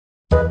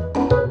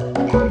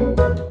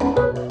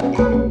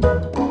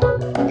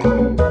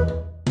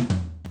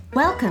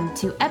Welcome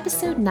to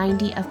episode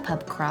 90 of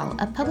Pub Crawl,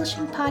 a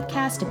publishing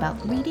podcast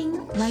about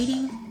reading,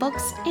 writing,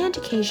 books, and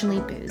occasionally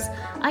booze.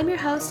 I'm your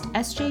host,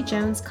 S.J.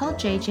 Jones, called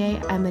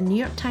JJ. I'm a New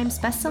York Times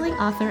bestselling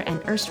author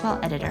and erstwhile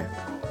editor.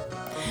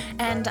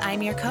 And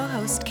I'm your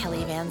co-host,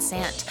 Kelly Van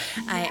Sant.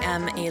 I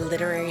am a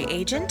literary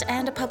agent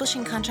and a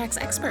publishing contracts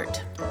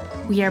expert.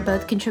 We are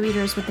both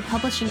contributors with the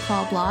Publishing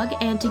Crawl blog,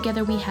 and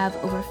together we have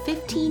over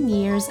 15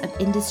 years of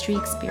industry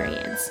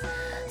experience.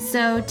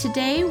 So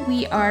today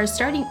we are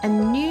starting a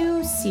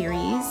new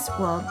series.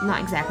 Well,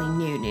 not exactly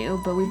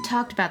new, but we've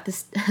talked about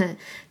this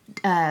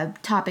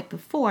topic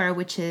before,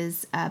 which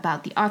is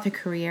about the author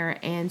career.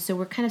 And so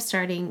we're kind of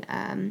starting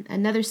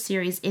another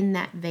series in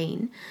that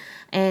vein.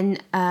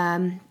 And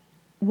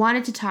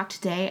wanted to talk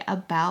today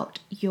about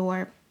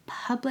your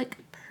public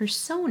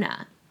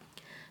persona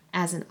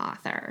as an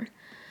author.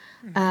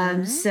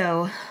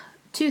 So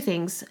two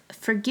things.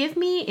 Forgive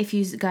me if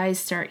you guys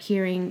start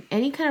hearing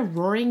any kind of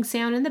roaring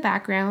sound in the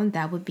background.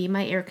 That would be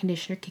my air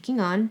conditioner kicking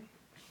on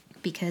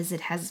because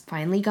it has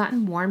finally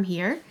gotten warm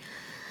here.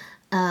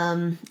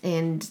 And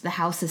the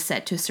house is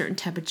set to a certain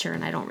temperature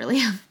and I don't really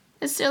have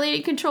necessarily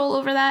any control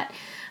over that.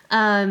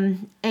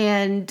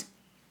 And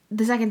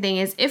the second thing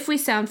is, if we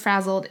sound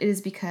frazzled, it is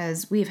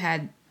because we've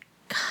had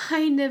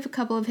kind of a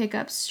couple of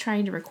hiccups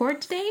trying to record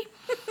today.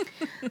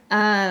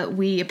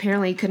 We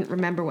apparently couldn't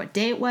remember what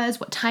day it was,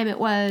 what time it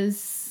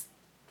was,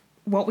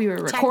 what we were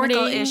recording.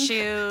 Technical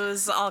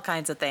issues, all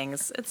kinds of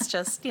things. It's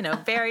just,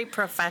 very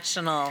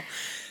professional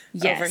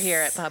over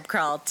here at Pub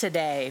Crawl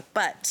today.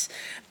 But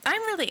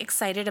I'm really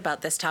excited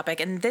about this topic,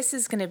 and this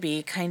is going to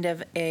be kind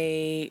of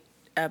a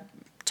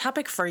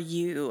topic for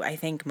you, I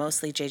think,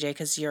 mostly, JJ,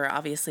 because you're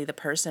obviously the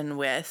person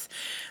with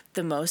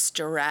the most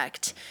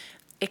direct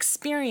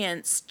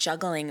experience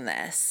juggling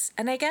this.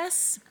 And I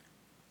guess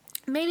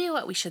maybe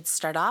what we should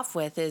start off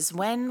with is,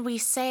 when we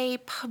say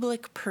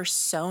public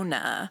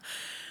persona,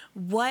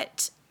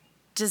 what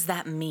does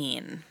that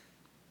mean?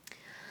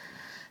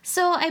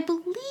 So I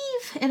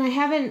believe, and I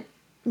haven't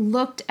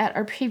looked at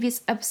our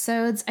previous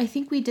episodes, I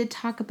think we did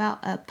talk about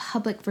a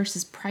public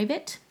versus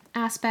private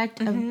aspect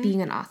of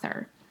being an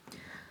author.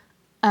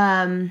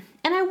 And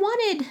I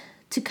wanted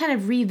to kind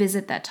of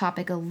revisit that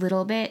topic a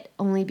little bit,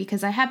 only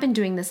because I have been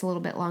doing this a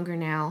little bit longer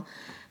now,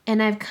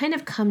 and I've kind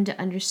of come to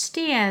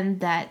understand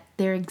that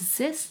there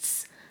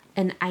exists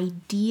an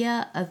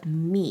idea of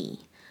me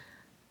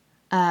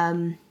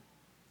in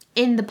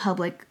the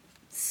public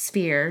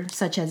sphere,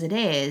 such as it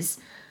is,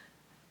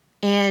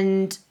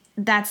 and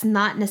that's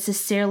not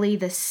necessarily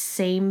the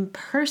same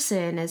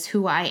person as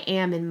who I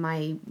am in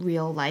my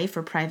real life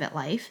or private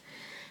life.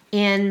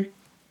 And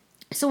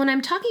so when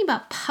I'm talking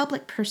about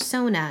public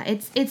persona,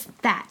 it's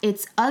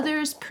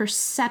others'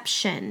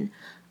 perception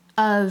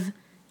of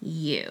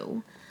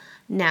you.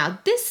 Now,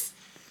 this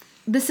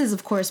is,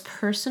 of course,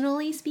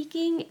 personally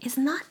speaking, is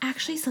not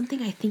actually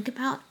something I think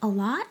about a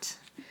lot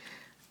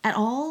at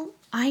all.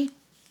 I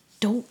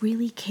don't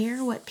really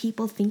care what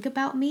people think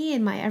about me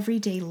in my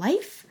everyday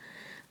life.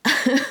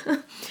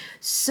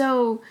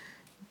 So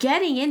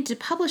getting into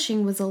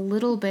publishing was a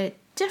little bit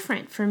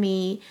different for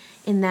me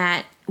in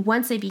that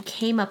once I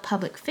became a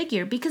public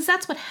figure, because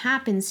that's what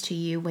happens to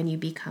you when you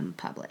become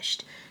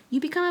published. You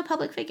become a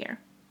public figure.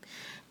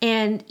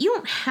 And you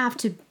don't have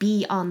to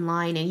be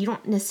online, and you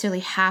don't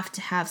necessarily have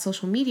to have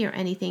social media or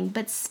anything,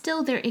 but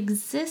still there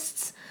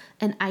exists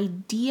an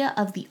idea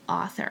of the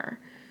author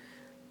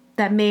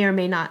that may or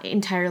may not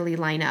entirely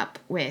line up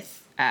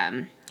with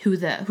who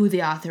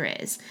the author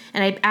is.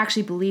 And I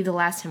actually believe the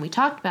last time we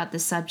talked about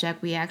this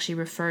subject, we actually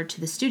referred to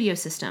the studio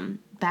system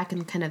back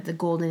in kind of the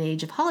golden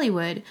age of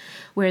Hollywood,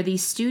 where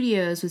these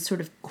studios would sort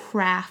of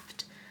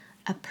craft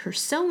a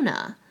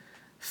persona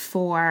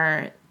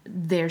for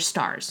their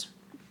stars.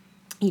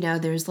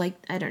 There's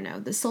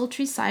the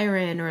sultry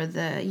siren or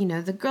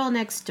the girl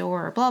next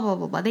door, blah, blah,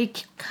 blah, blah. They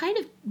kind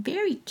of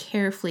very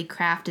carefully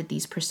crafted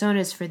these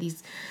personas for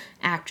these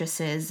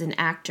actresses and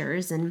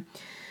actors. And,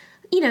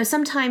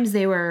 sometimes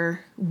they were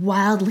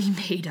wildly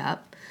made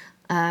up.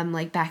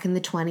 Like back in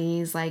the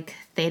 1920s, like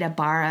Theda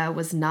Bara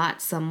was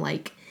not some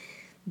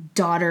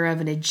daughter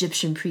of an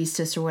Egyptian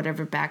priestess or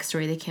whatever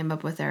backstory they came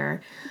up with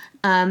her.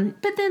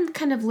 But then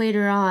kind of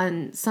later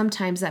on,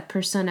 sometimes that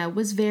persona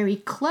was very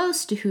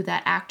close to who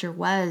that actor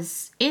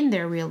was in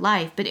their real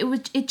life. But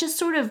it just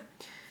sort of,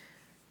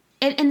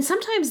 and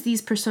sometimes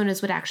these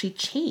personas would actually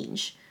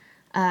change.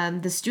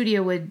 The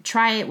studio would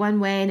try it one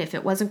way, and if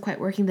it wasn't quite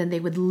working, then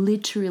they would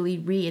literally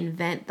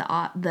reinvent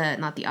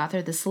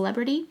the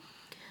celebrity.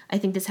 I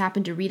think this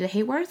happened to Rita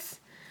Hayworth.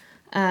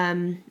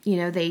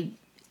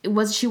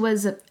 She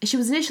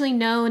was initially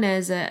known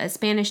as a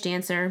Spanish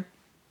dancer,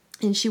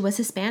 and she was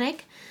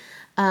Hispanic.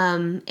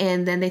 And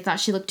then they thought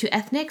she looked too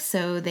ethnic,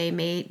 so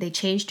they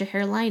changed her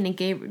hairline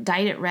and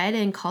dyed it red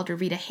and called her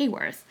Rita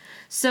Hayworth.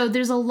 So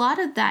there's a lot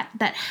of that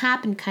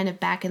happened kind of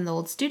back in the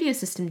old studio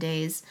system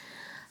days.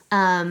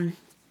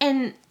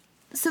 And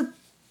so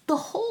the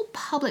whole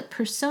public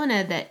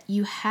persona that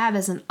you have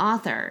as an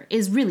author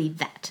is really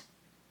that.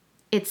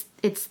 it's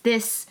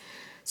this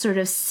sort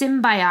of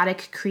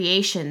symbiotic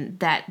creation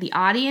that the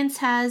audience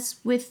has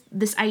with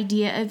this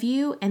idea of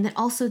you, and that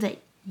also that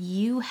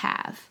you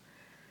have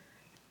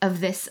of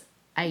this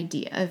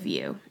idea of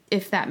you,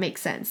 if that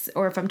makes sense,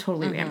 or if I'm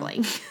totally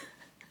rambling.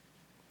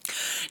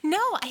 No,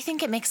 I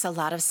think it makes a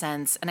lot of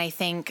sense. And I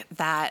think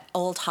that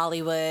old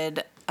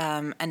Hollywood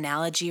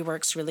analogy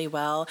works really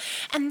well.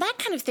 And that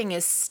kind of thing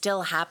is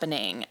still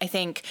happening. I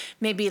think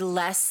maybe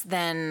less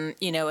than,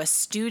 a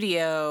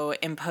studio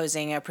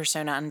imposing a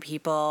persona on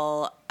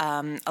people.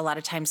 A lot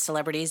of times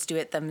celebrities do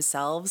it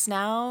themselves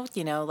now.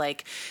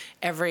 Like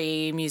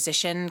every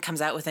musician comes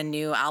out with a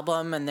new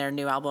album, and their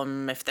new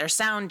album, if their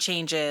sound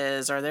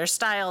changes or their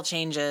style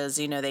changes,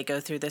 they go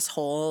through this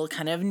whole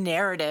kind of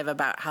narrative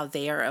about how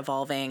they are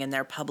evolving and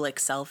their public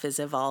self is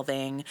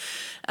evolving.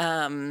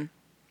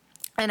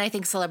 And I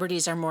think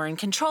celebrities are more in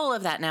control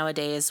of that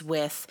nowadays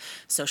with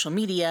social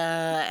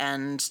media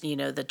and,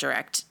 the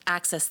direct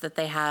access that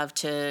they have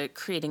to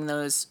creating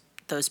those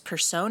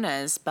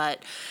personas.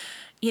 But,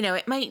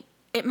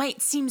 it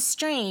might seem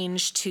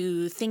strange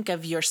to think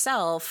of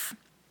yourself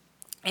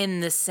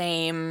in the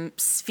same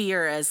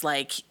sphere as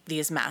like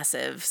these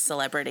massive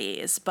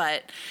celebrities,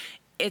 but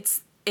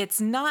it's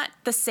not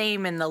the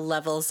same in the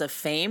levels of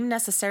fame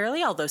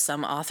necessarily, although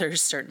some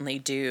authors certainly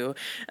do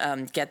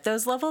get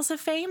those levels of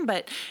fame.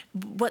 But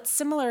what's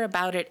similar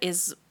about it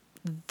is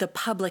the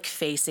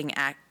public-facing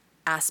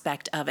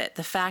aspect of it.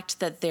 The fact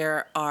that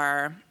there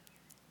are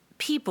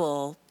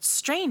people,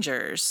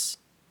 strangers,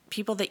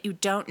 people that you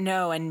don't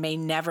know and may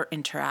never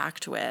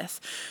interact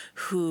with,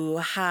 who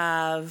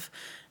have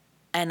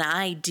an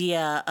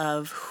idea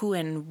of who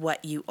and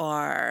what you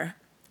are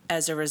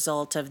as a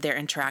result of their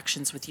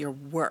interactions with your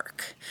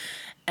work.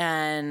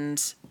 And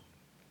so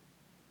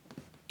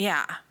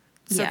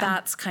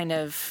that's kind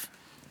of...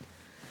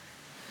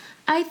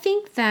 I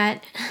think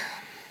that,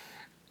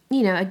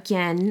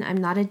 again, I'm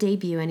not a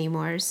debut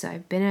anymore, so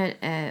I've been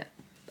a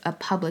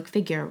public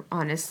figure,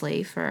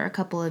 honestly, for a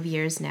couple of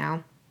years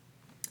now.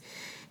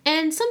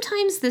 And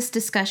sometimes this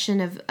discussion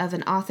of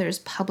an author's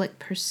public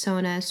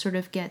persona sort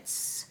of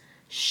gets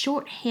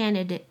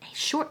shorthanded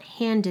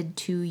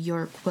to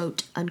your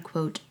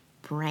quote-unquote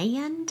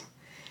brand,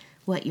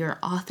 what your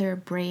author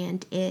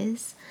brand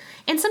is.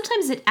 And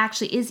sometimes it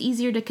actually is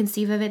easier to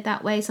conceive of it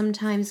that way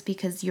sometimes,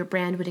 because your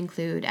brand would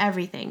include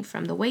everything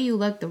from the way you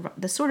look,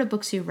 the sort of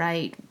books you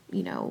write,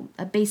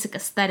 a basic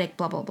aesthetic,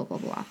 blah, blah, blah, blah,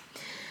 blah.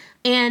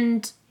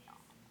 And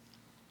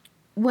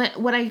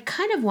what I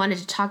kind of wanted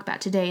to talk about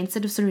today,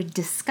 instead of sort of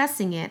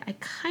discussing it, I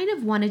kind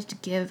of wanted to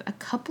give a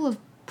couple of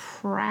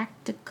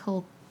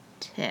practical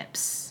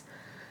tips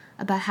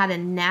about how to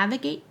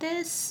navigate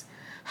this,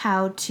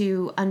 how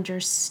to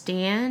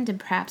understand and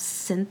perhaps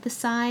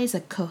synthesize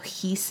a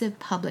cohesive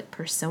public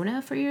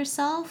persona for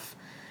yourself.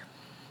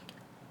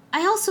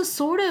 I also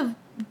sort of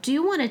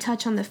do want to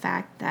touch on the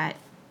fact that,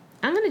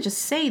 I'm going to just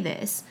say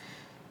this,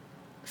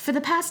 for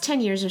the past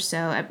 10 years or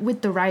so,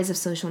 with the rise of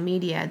social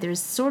media, there's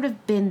sort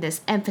of been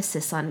this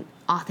emphasis on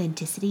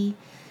authenticity.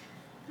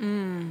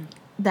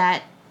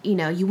 That,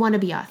 you want to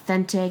be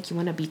authentic, you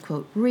want to be,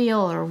 quote,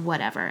 real or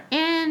whatever.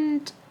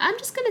 And I'm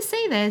just going to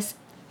say this,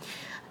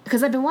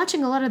 because I've been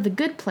watching a lot of The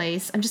Good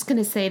Place. I'm just going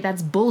to say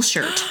that's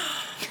bullshit.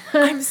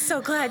 I'm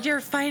so glad you're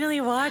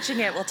finally watching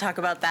it. We'll talk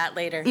about that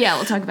later. Yeah,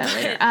 we'll talk about it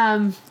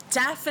later.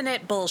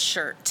 Definite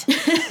bullshit,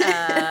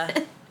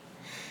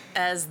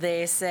 as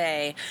they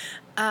say.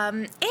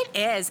 It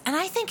is, and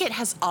I think it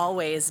has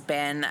always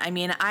been. I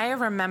mean, I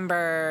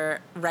remember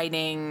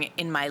writing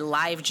in my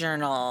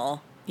LiveJournal,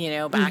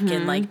 back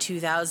in like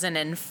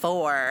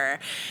 2004.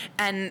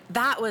 And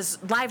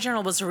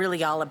LiveJournal was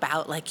really all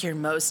about like your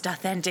most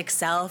authentic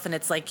self. And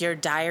it's like your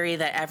diary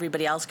that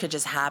everybody else could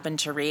just happen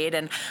to read.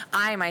 And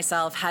I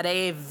myself had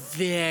a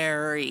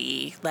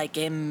very like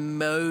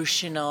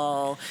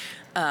emotional,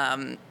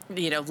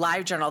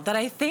 LiveJournal that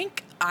I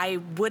think I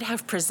would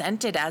have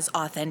presented as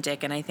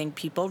authentic, and I think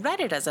people read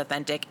it as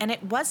authentic. And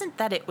it wasn't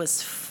that it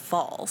was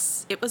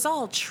false. It was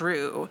all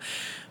true.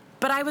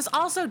 But I was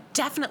also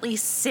definitely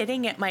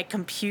sitting at my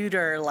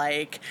computer,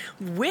 like,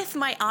 with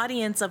my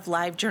audience of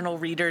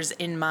LiveJournal readers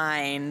in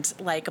mind,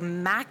 like,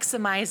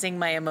 maximizing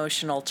my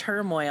emotional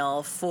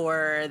turmoil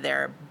for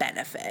their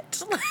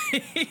benefit.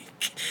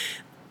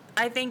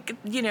 I think,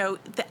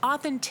 the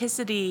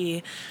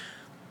authenticity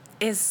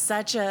is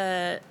such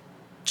a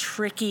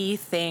tricky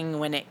thing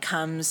when it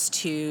comes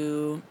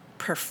to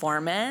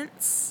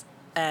performance.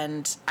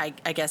 And I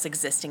guess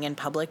existing in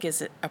public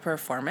is a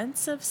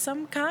performance of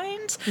some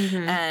kind.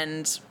 Mm-hmm.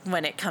 And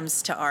when it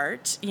comes to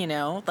art,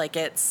 like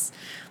it's,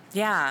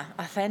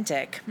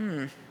 authentic.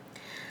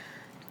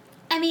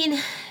 I mean,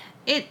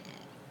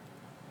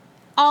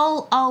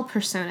 all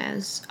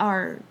personas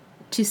are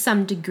to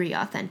some degree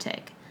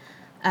authentic.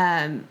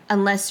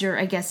 Unless you're,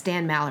 I guess,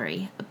 Dan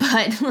Mallory.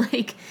 But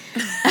like,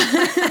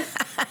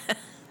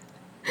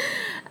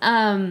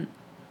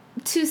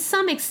 to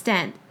some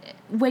extent,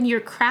 when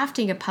you're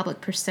crafting a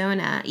public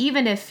persona,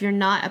 even if you're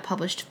not a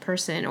published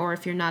person or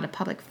if you're not a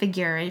public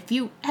figure, if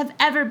you have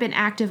ever been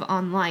active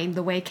online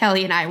the way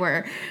Kelly and I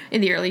were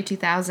in the early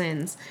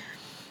 2000s,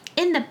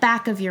 in the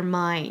back of your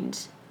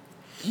mind,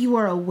 you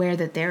are aware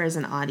that there is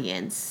an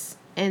audience,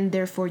 and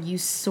therefore you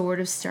sort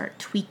of start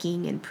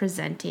tweaking and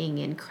presenting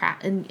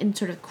and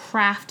sort of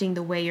crafting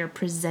the way you're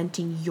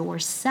presenting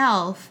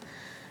yourself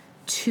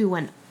to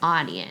an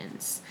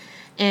audience.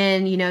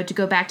 And, to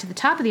go back to the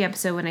top of the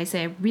episode when I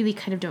say I really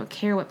kind of don't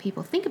care what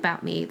people think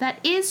about me, that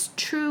is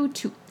true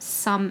to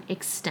some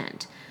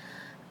extent.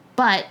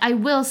 But I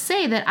will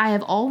say that I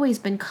have always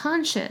been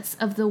conscious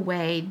of the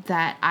way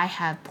that I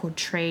have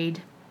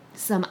portrayed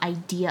some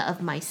idea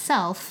of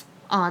myself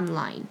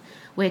online,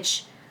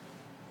 which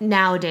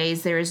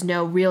nowadays there is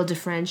no real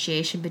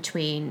differentiation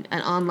between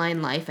an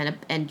online life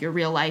and your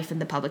real life in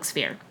the public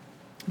sphere.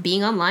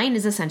 Being online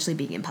is essentially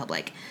being in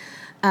public.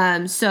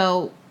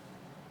 So,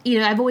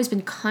 I've always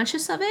been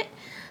conscious of it.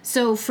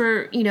 So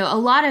for, a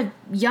lot of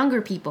younger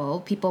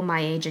people my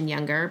age and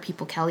younger,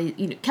 Kelly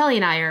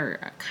and I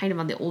are kind of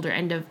on the older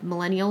end of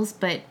millennials,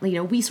 but,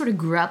 we sort of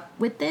grew up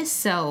with this.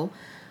 So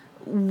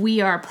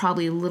we are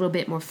probably a little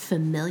bit more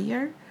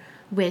familiar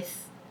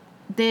with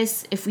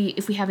this. If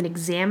we haven't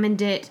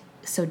examined it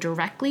so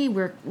directly,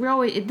 we're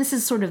always, this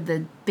is sort of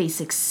the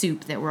basic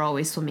soup that we're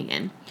always swimming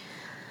in.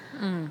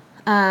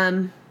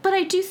 But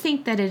I do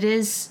think that it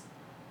is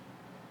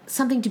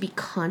something to be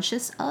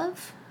conscious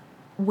of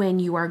when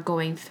you are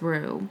going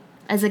through.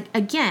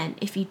 Again,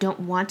 if you don't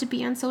want to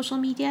be on social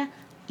media,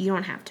 you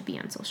don't have to be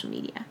on social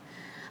media.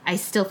 I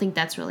still think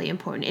that's really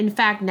important. In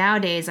fact,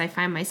 nowadays I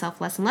find myself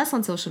less and less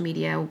on social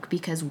media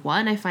because,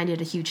 one, I find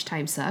it a huge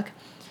time suck,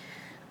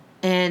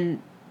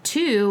 and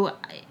two,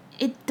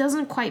 it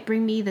doesn't quite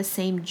bring me the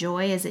same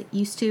joy as it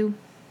used to.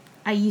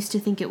 I used to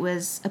think it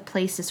was a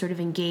place to sort of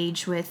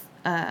engage with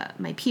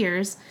my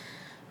peers,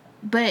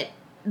 but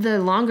the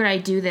longer I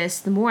do this,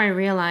 the more I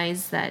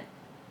realize that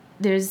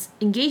there's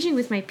engaging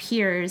with my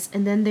peers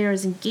and then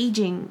there's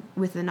engaging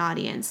with an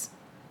audience.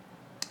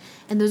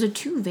 And those are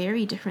two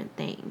very different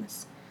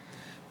things.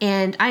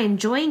 And I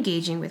enjoy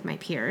engaging with my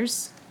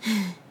peers.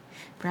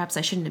 Perhaps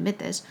I shouldn't admit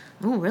this.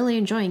 I don't really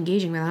enjoy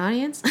engaging with an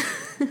audience.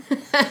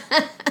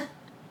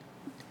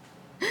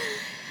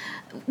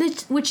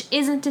 Which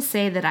isn't to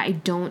say that I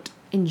don't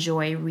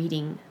enjoy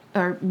reading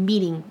or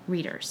meeting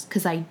readers,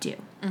 because I do.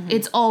 Mm-hmm.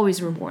 It's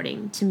always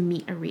rewarding to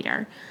meet a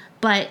reader.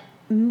 But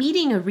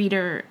meeting a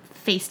reader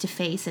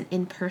face-to-face and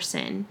in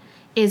person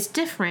is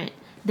different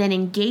than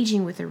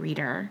engaging with a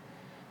reader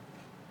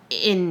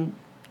in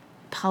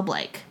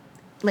public.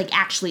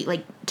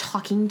 Actually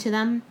talking to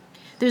them.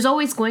 There's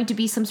always going to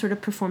be some sort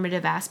of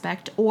performative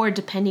aspect, or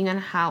depending on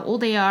how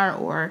old they are,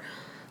 or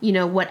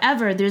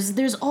whatever,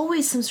 there's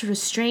always some sort of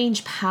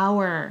strange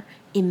power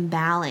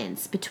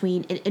imbalance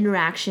between an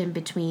interaction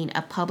between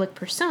a public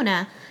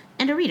persona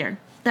and a reader.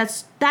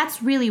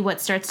 That's really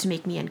what starts to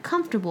make me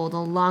uncomfortable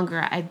the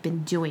longer I've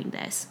been doing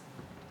this.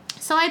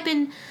 So I've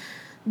been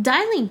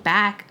dialing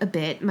back a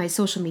bit my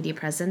social media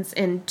presence,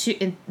 and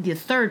the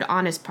third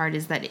honest part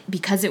is that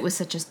because it was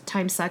such a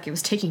time suck, it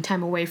was taking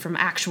time away from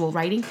actual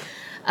writing,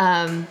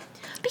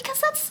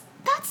 because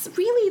that's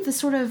really the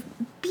sort of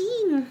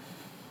being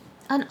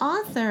an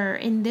author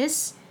in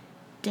this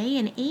day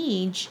and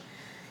age.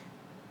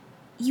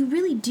 You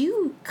really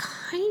do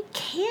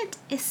can't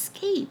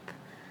escape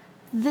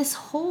this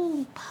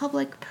whole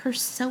public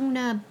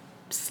persona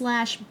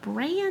 /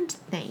 brand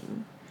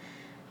thing.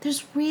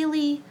 There's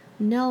really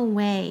no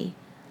way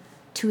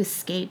to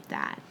escape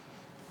that.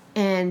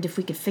 And if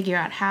we could figure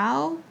out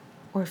how,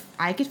 or if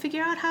I could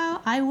figure out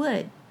how, I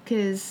would.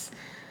 Because,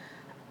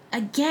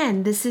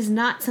 again, this is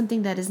not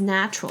something that is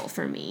natural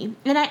for me.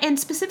 And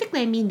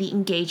specifically, I mean the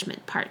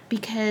engagement part,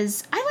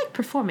 because I like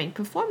performing.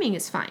 Performing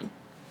is fine.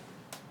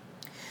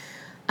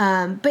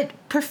 But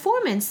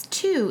performance,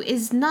 too,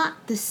 is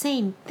not the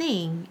same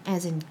thing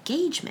as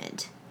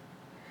engagement.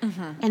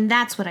 Mm-hmm. And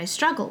that's what I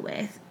struggle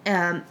with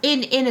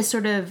in a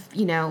sort of,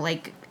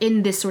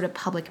 in this sort of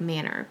public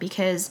manner.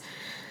 Because,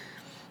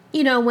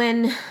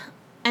 when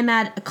I'm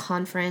at a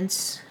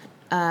conference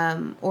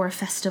or a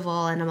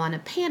festival and I'm on a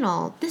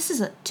panel,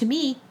 to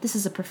me, this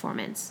is a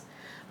performance,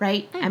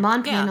 right? I'm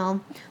on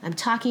panel, I'm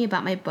talking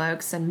about my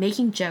books, I'm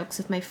making jokes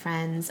with my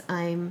friends,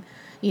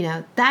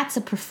 that's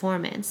a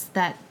performance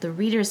that the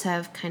readers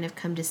have kind of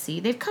come to see.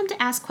 They've come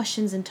to ask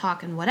questions and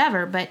talk and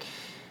whatever, but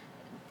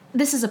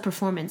this is a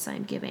performance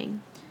I'm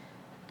giving.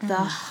 Mm. The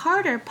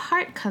harder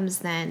part comes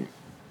then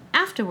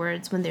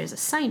afterwards when there's a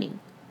signing.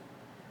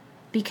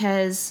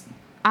 Because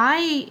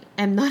I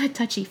am not a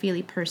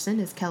touchy-feely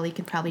person, as Kelly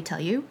can probably tell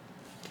you.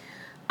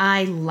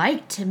 I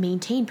like to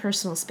maintain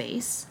personal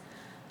space.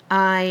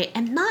 I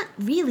am not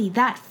really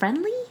that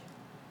friendly.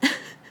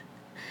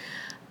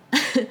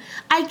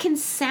 I can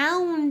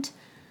sound,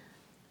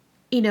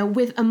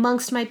 with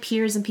amongst my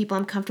peers and people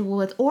I'm comfortable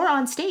with, or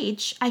on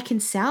stage, I can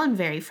sound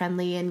very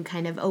friendly and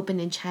kind of open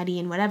and chatty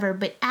and whatever,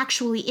 but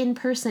actually in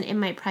person, in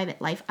my private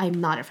life, I'm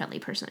not a friendly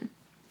person.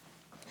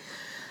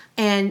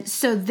 And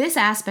so this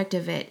aspect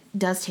of it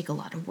does take a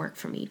lot of work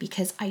for me,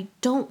 because I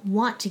don't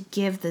want to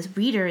give the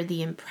reader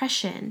the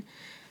impression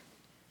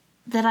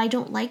that I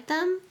don't like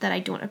them, that I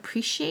don't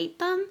appreciate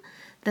them,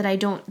 that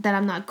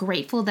I'm not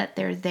grateful that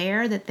they're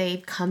there, that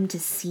they've come to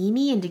see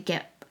me and to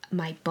get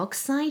my book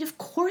signed. Of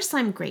course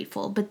I'm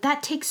grateful, but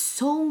that takes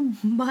so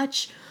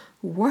much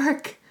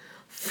work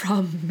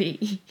from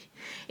me.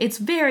 It's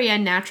very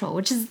unnatural,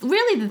 which is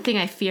really the thing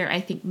I fear,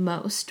 I think,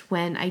 most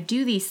when I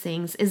do these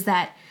things, is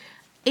that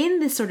in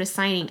this sort of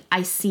signing,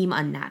 I seem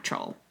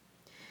unnatural.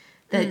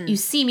 That you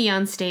see me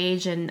on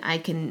stage and I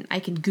can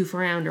goof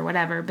around or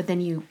whatever, but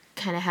then you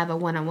kind of have a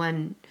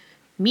one-on-one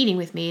meeting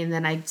with me and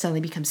then I suddenly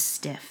become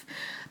stiff.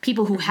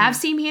 People who have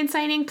seen me in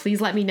signing,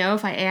 please let me know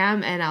if I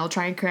am and I'll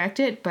try and correct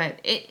it. But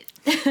it,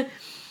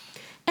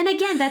 and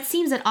again, that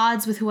seems at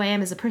odds with who I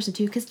am as a person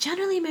too, because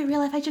generally in my real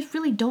life, I just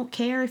really don't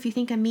care if you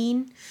think I'm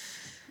mean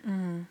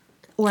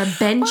or a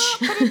bench.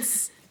 Well,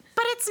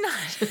 but it's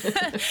not.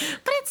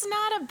 But it's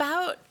not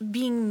about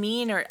being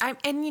mean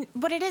and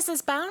what it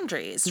is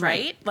boundaries,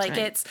 right? Like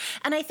it's,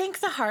 and I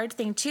think the hard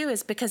thing too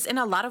is because in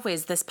a lot of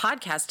ways this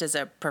podcast is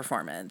a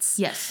performance.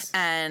 Yes.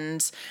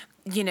 And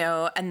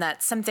and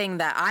that's something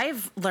that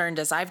I've learned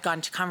as I've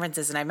gone to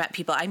conferences and I've met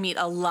people. I meet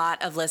a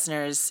lot of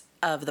listeners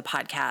of the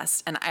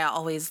podcast, and I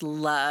always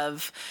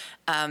love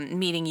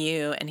meeting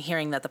you and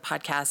hearing that the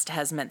podcast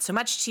has meant so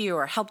much to you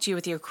or helped you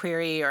with your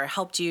query or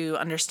helped you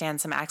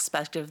understand some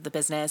aspect of the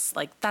business.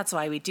 Like, that's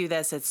why we do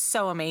this. It's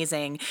so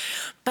amazing.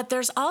 But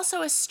there's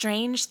also a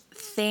strange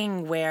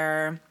thing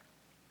where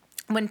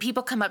when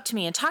people come up to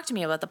me and talk to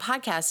me about the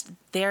podcast,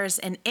 there's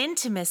an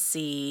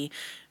intimacy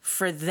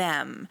for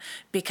them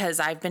because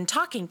I've been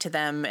talking to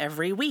them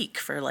every week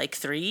for like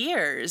 3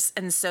 years.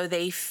 And so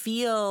they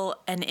feel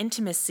an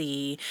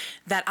intimacy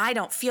that I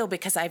don't feel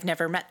because I've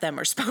never met them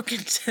or spoken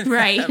to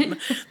them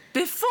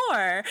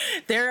before.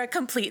 They're a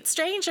complete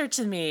stranger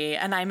to me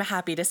and I'm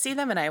happy to see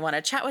them and I want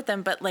to chat with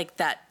them. But like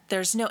that,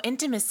 there's no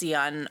intimacy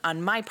on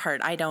my part.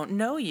 I don't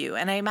know you.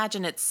 And I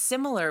imagine it's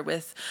similar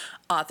with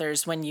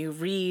authors. When you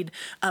read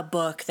a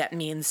book that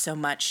means so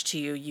much to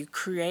you,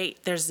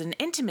 there's an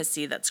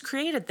intimacy that's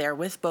created there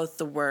with both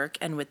the work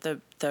and with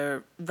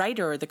the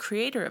writer or the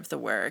creator of the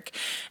work.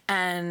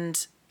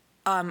 And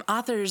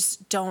authors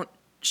don't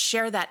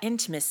share that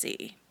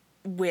intimacy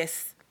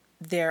with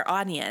their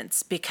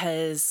audience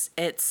because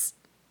it's,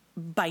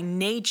 by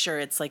nature,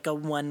 it's like a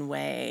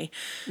one-way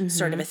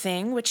sort of a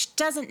thing, which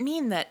doesn't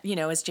mean that,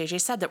 as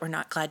JJ said, that we're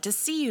not glad to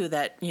see you,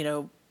 that,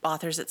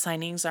 authors at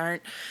signings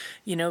aren't,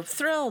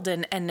 thrilled.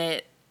 And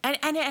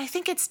I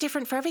think it's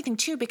different for everything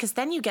too, because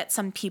then you get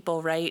some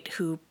people, right,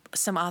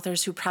 some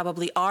authors who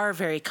probably are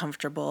very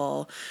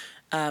comfortable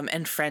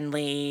and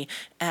friendly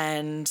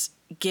and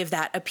give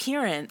that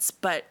appearance,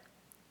 but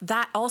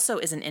that also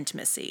is an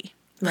intimacy.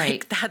 Right.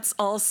 Like that's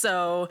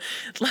also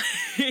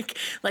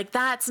like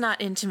that's not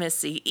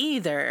intimacy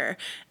either.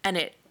 And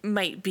it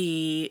might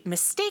be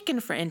mistaken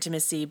for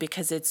intimacy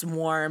because it's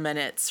warm and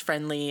it's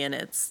friendly and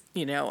it's,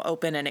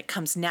 open and it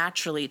comes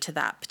naturally to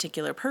that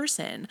particular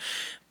person.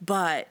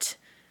 But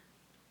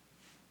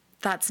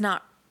that's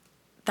not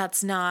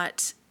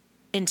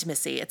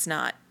intimacy. It's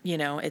not,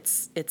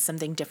 it's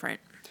something different.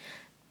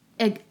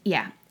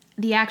 Yeah.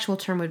 The actual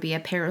term would be a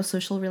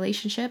parasocial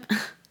relationship.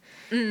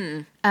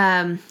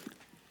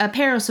 A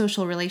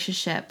parasocial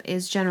relationship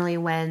is generally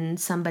when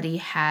somebody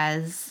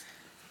has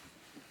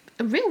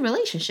a real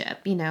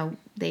relationship,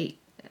 they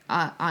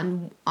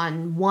on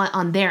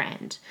their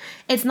end.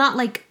 It's not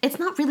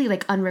really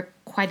like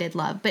unrequited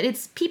love, but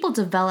it's people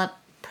develop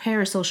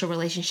parasocial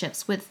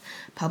relationships with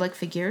public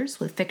figures,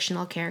 with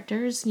fictional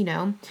characters.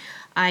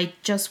 I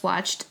just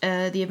watched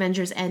the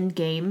Avengers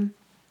Endgame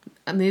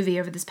a movie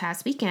over this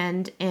past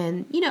weekend,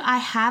 and I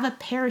have a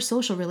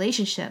parasocial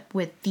relationship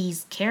with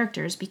these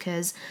characters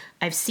because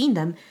I've seen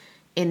them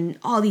in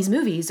all these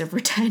movies over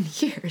 10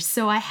 years.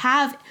 So I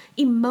have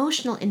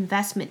emotional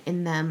investment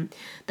in them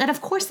that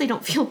of course they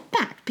don't feel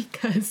back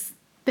because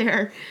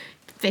they're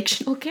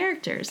fictional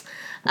characters.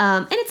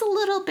 And it's a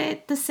little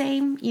bit the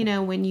same,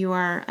 when you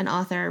are an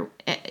author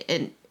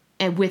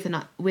and with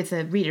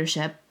a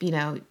readership,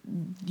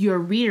 your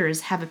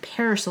readers have a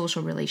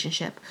parasocial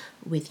relationship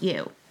with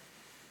you.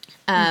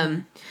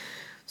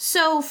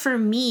 So for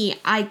me,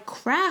 I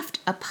craft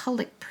a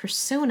public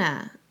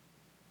persona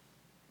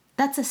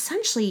that's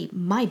essentially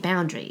my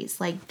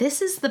boundaries. Like,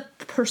 this is the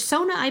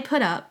persona I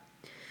put up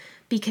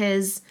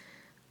because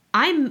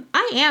I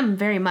am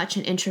very much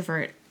an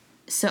introvert.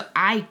 So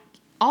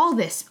all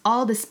these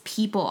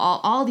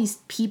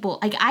people,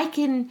 like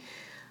I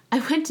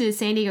went to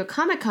San Diego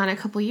Comic-Con a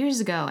couple years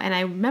ago and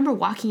I remember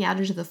walking out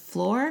into the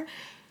floor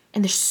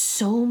and there's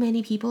so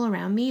many people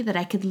around me that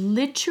I could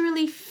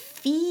literally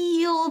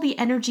feel the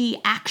energy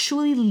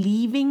actually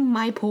leaving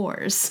my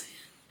pores.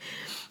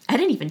 I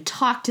didn't even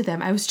talk to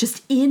them. I was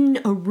just in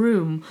a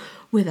room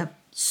with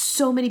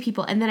so many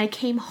people. And then I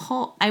came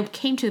home. I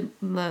came to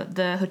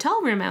the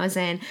hotel room I was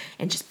in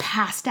and just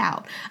passed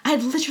out. I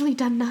had literally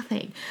done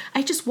nothing.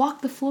 I just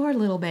walked the floor a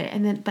little bit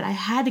but I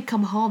had to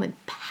come home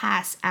and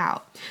pass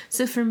out.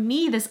 So for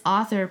me, this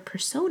author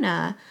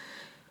persona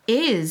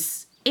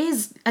is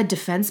a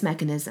defense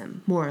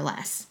mechanism, more or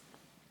less.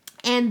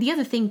 And the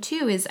other thing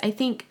too is I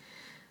think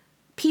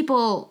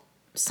people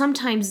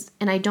sometimes,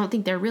 and I don't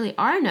think there really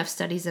are enough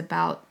studies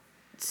about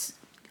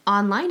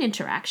online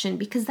interaction,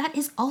 because that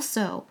is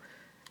also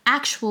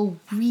actual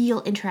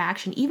real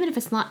interaction. Even if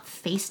it's not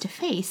face to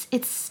face,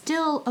 it's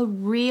still a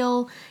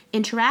real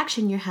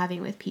interaction you're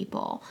having with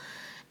people.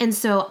 And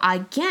so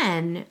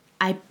again,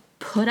 I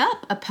put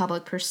up a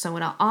public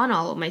persona on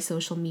all of my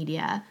social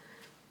media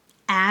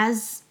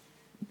as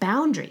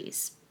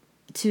boundaries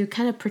to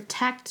kind of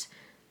protect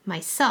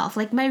myself.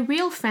 Like, my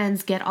real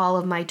friends get all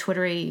of my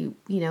Twittery,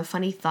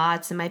 funny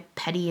thoughts and my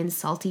petty and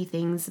salty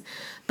things,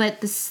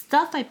 but the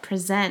stuff I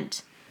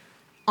present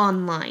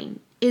online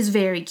is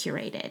very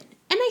curated.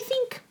 And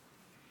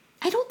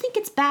I don't think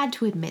it's bad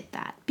to admit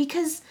that,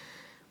 because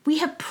we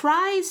have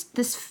prized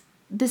this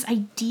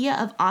idea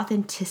of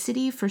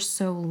authenticity for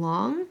so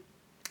long,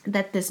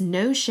 that this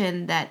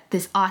notion that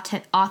this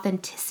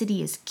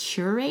authenticity is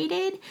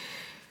curated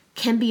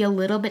can be a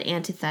little bit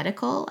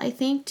antithetical, I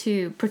think,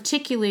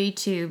 particularly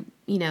to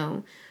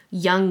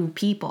young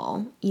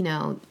people,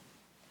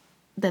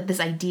 that this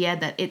idea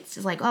that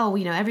it's like, oh,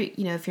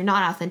 if you're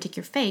not authentic,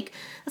 you're fake.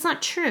 That's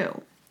not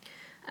true.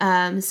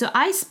 So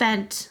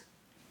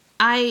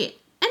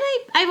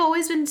I've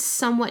always been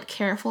somewhat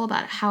careful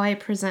about how I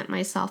present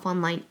myself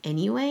online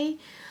anyway,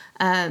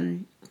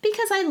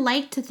 because I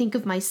like to think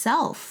of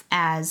myself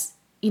as,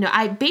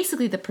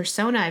 the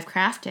persona I've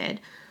crafted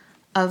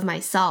of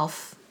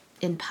myself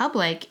in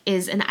public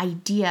is an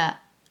idea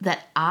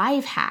that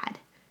I've had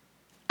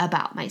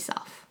about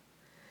myself.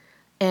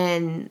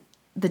 And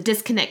the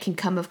disconnect can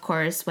come, of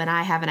course, when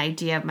I have an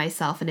idea of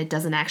myself and it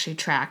doesn't actually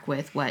track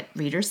with what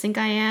readers think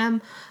I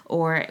am,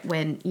 or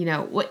when,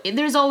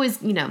 there's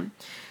always,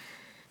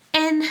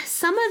 and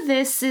some of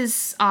this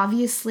is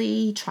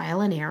obviously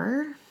trial and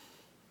error.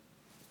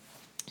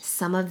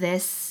 Some of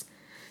this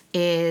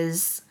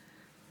is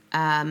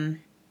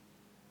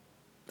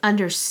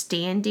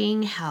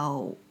understanding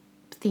how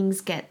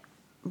things get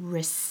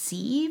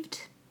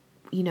received,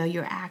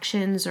 your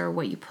actions or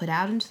what you put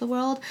out into the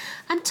world.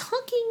 I'm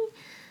talking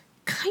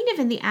kind of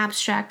in the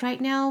abstract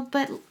right now,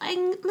 but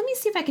let me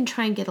see if I can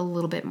try and get a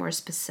little bit more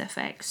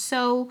specific.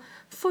 So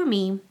for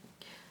me,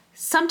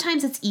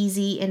 sometimes it's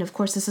easy, and of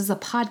course this is a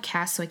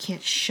podcast, so I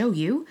can't show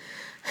you.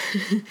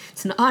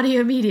 It's an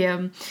audio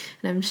medium,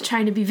 and I'm just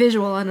trying to be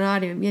visual on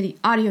an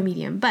audio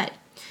medium, but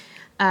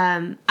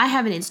I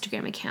have an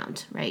Instagram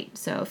account, right?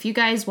 So if you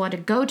guys want to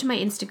go to my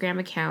Instagram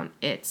account,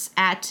 it's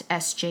at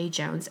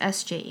SJJones,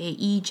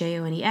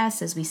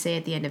 SJAEJONES, as we say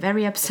at the end of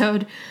every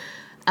episode.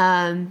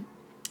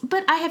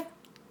 But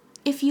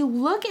if you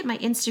look at my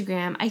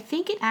Instagram, I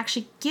think it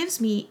actually gives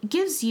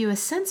you a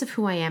sense of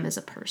who I am as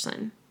a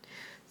person.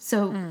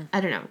 So,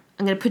 I don't know.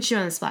 I'm going to put you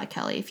on the spot,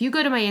 Kelly. If you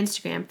go to my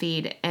Instagram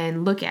feed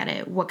and look at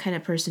it, what kind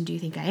of person do you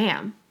think I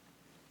am?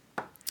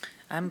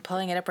 I'm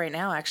pulling it up right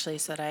now, actually,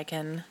 so that I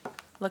can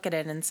look at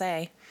it and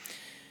say.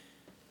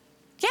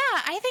 Yeah,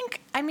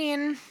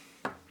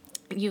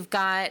 you've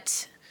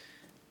got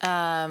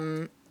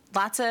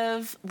lots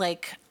of,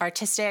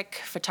 artistic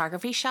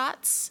photography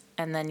shots,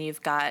 and then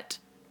you've got,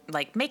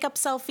 makeup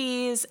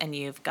selfies, and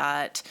you've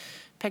got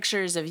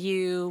pictures of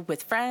you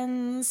with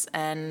friends,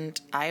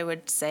 and I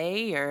would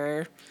say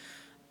you're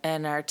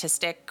an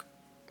artistic,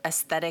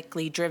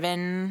 aesthetically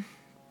driven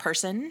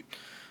person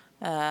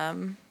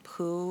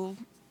who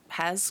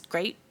has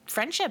great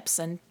friendships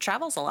and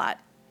travels a lot,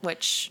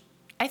 which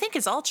I think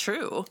is all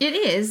true. It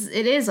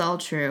is all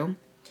true.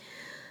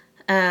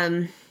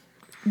 And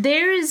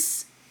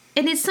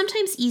it's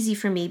sometimes easy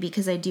for me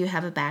because I do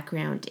have a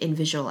background in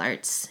visual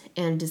arts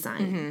and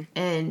design,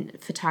 and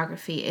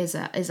photography is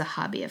a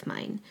hobby of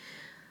mine.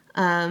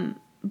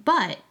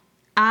 But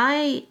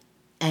I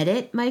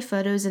edit my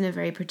photos in a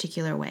very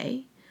particular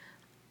way.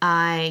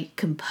 I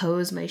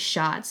compose my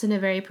shots in a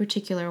very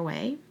particular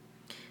way.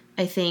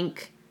 I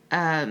think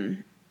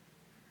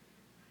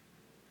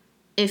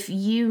if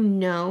you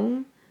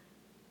know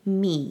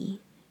me,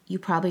 you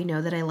probably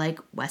know that I like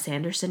Wes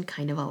Anderson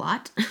kind of a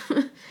lot.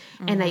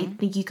 And I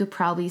think you could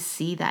probably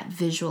see that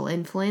visual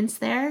influence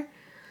there.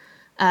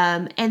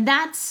 And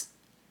that's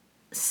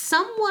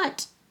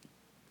somewhat,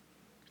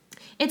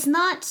 it's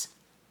not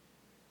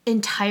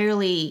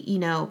entirely,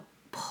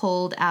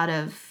 pulled out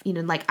of,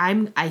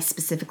 I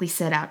specifically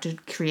set out to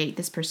create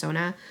this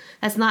persona.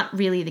 That's not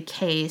really the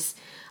case.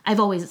 I've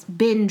always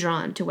been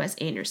drawn to Wes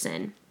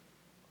Anderson,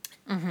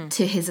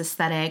 to his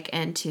aesthetic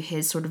and to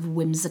his sort of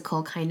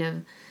whimsical kind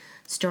of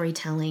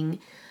storytelling.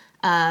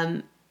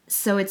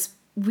 So it's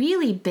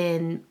really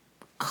been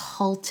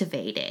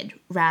cultivated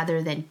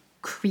rather than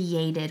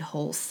created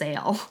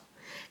wholesale.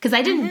 Because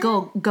I didn't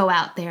go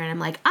out there and I'm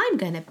like, I'm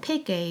going to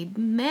pick a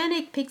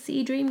manic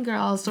pixie dream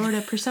girl sort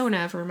of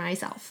persona for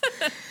myself.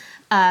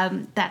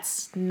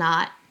 That's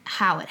not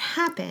how it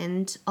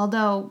happened.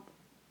 Although,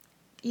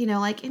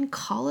 in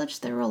college,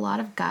 there were a lot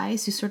of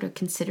guys who sort of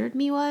considered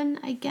me one,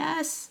 I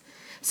guess.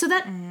 So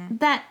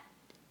that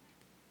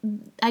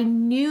I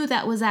knew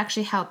that was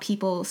actually how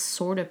people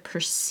sort of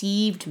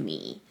perceived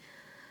me.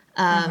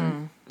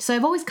 So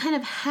I've always kind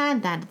of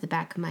had that at the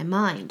back of my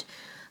mind.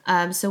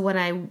 So when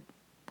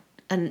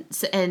I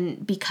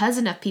and because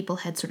enough people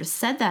had sort of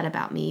said that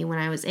about me when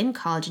I was in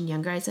college and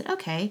younger, I said,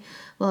 okay,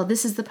 well,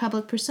 this is the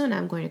public persona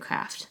I'm going to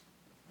craft.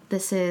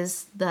 This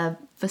is the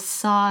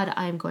facade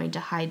I'm going to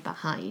hide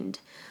behind.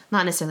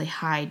 Not necessarily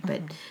hide,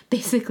 but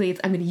basically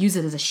I'm going to use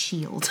it as a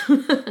shield.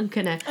 I'm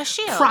going to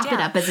prop it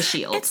up as a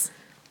shield.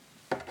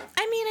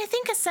 I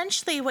think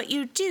essentially what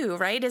you do,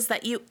 right, is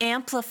that you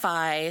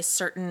amplify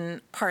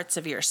certain parts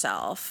of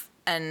yourself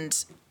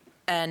and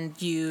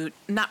you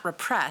not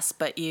repress,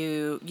 but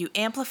you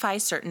amplify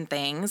certain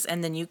things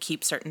and then you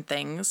keep certain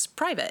things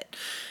private.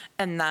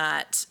 And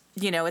that,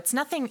 it's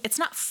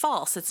not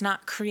false. It's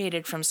not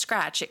created from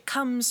scratch. It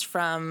comes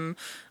from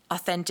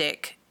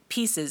authentic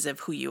pieces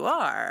of who you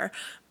are,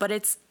 but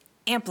it's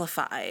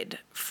amplified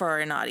for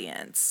an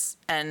audience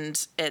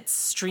and it's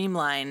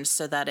streamlined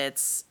so that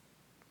it's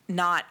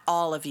not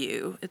all of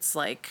you. It's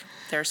like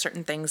there are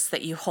certain things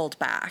that you hold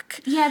back.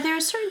 Yeah, there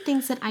are certain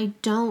things that I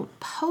don't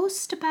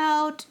post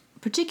about.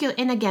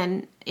 And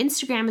again,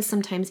 Instagram is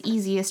sometimes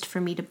easiest for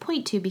me to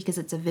point to because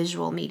it's a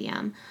visual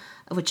medium,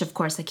 which of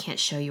course I can't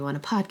show you on a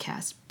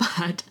podcast.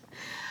 But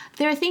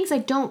there are things I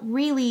don't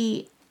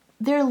really.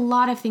 There are a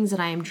lot of things that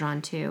I am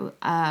drawn to.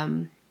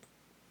 I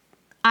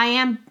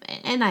am,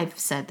 and I've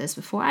said this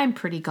before, I'm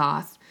pretty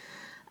goth.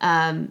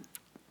 But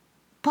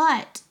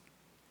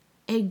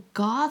a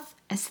goth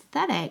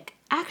aesthetic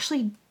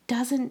actually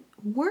doesn't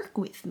work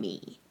with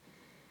me.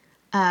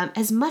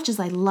 As much as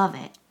I love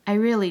it, I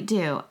really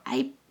do.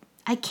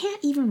 I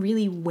can't even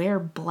really wear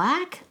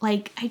black.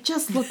 Like, I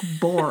just look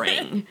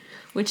boring.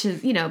 Which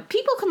is,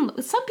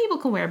 some people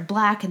can wear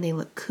black and they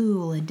look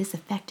cool and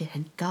disaffected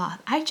and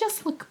goth. I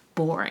just look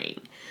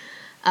boring.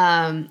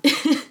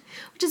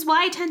 Which is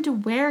why I tend to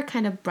wear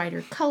kind of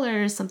brighter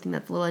colors, something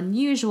that's a little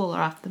unusual or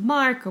off the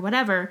mark or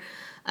whatever.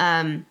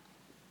 But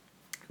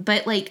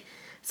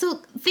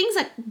so things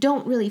that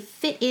don't really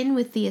fit in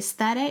with the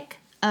aesthetic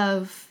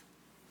of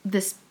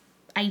this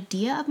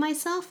idea of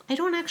myself, I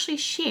don't actually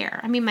share.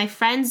 I mean, my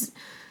friends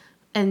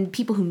and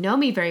people who know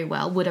me very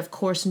well would, of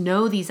course,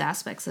 know these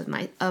aspects of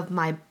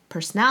my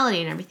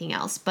personality and everything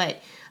else.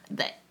 But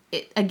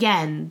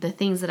again, the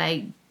things that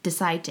I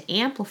decide to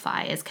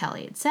amplify, as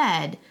Kelly had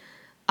said,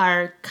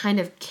 are kind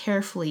of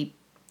carefully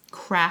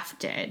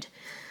crafted.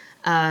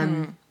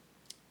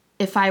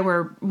 If I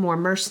were more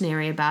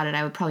mercenary about it,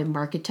 I would probably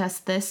market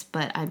test this,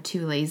 but I'm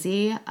too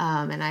lazy,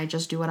 and I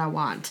just do what I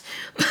want.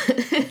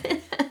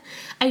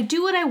 I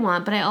do what I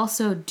want, but I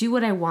also do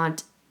what I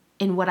want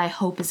in what I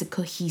hope is a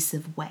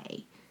cohesive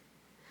way.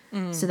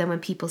 So that when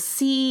people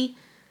see,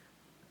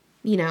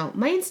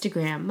 my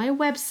Instagram, my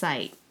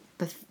website,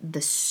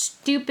 the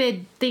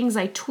stupid things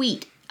I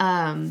tweet,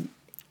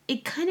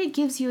 it kind of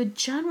gives you a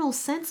general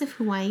sense of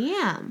who I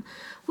am,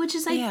 which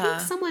is, I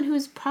think, someone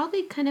who's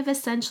probably kind of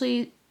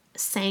essentially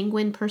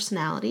sanguine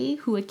personality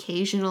who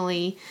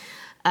occasionally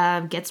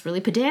gets really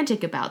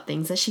pedantic about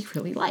things that she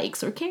really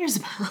likes or cares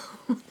about.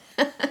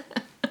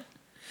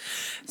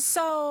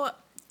 So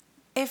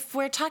if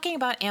we're talking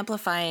about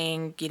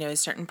amplifying,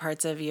 certain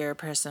parts of your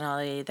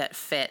personality that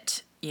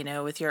fit,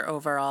 with your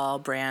overall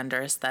brand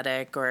or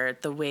aesthetic or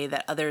the way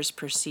that others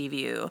perceive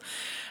you,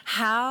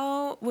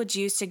 how would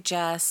you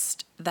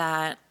suggest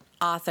that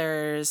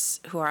authors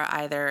who are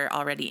either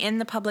already in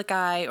the public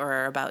eye or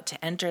are about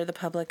to enter the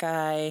public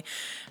eye,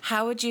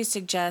 how would you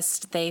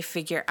suggest they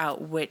figure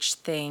out which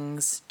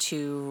things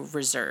to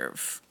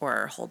reserve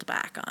or hold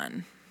back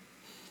on?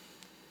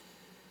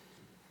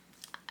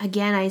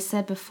 Again, I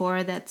said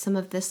before that some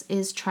of this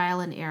is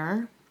trial and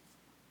error.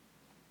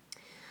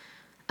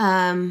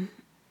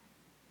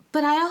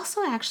 But I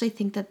also actually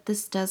think that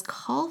this does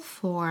call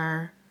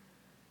for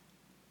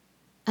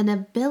an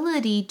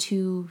ability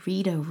to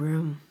read a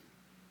room,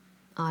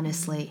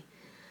 honestly.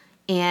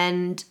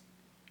 And,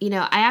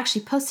 I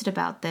actually posted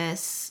about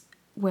this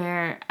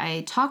where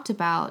I talked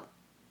about,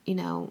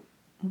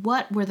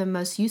 what were the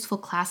most useful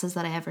classes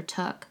that I ever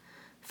took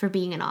for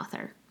being an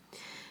author.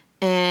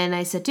 And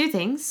I said two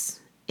things: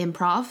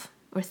 improv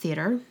or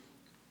theater,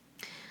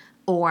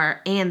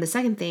 and the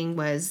second thing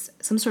was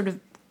some sort of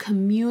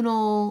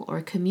communal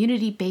or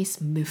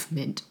community-based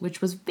movement,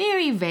 which was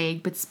very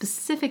vague, but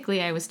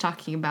specifically I was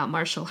talking about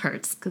martial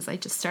arts because I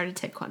just started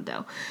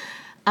Taekwondo.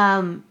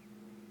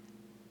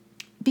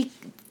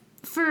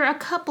 For a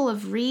couple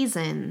of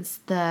reasons,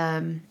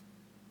 but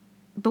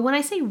when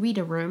I say read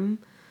a room,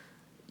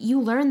 you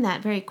learn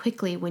that very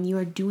quickly when you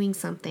are doing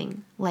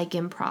something like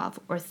improv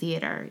or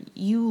theater.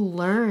 You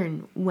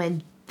learn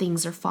when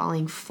things are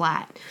falling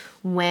flat,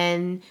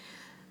 when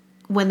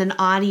an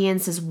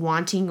audience is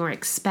wanting or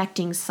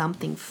expecting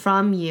something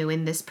from you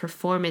in this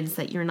performance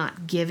that you're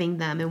not giving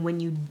them. And when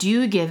you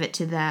do give it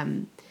to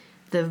them,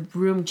 the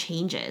room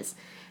changes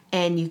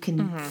and you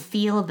can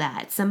feel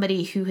that.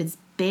 Somebody who has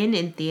been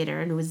in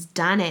theater and who has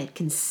done it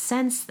can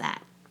sense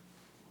that.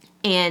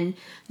 And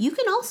you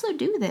can also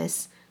do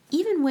this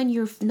even when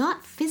you're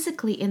not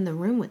physically in the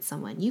room with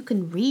someone. You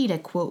can read a,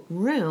 quote,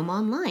 room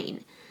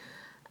online.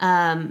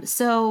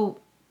 So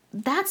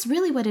that's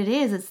really what it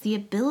is. It's the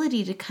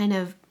ability to kind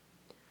of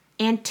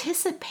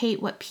anticipate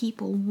what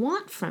people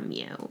want from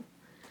you,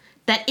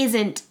 that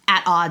isn't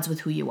at odds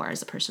with who you are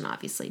as a person,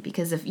 obviously,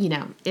 because if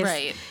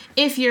Right.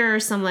 if you're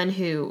someone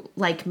who,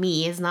 like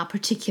me, is not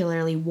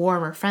particularly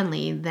warm or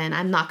friendly, then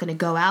I'm not going to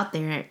go out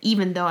there,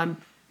 even though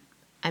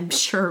I'm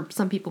sure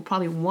some people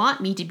probably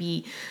want me to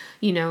be,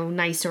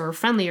 nicer or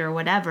friendly or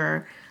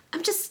whatever.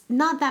 I'm just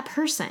not that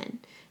person.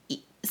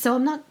 So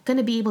I'm not going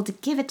to be able to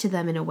give it to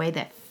them in a way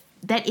that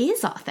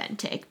is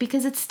authentic,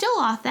 because it's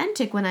still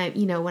authentic when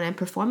when I'm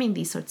performing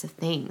these sorts of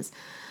things.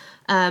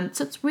 So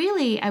it's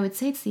really, I would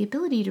say, it's the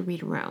ability to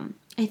read a room.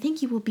 I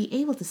think you will be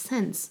able to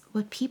sense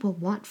what people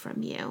want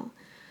from you.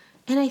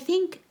 And I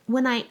think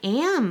when I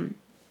am,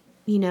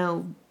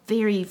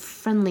 very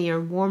friendly or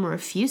warm or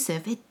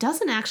effusive, it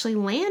doesn't actually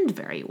land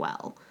very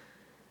well,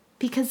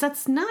 because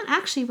that's not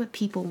actually what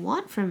people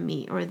want from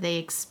me or they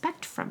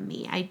expect from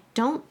me. I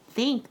don't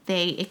think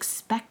they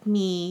expect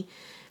me,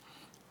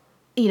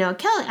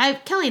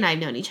 Kelly and I have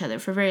known each other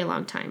for a very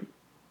long time.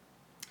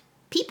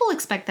 People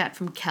expect that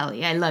from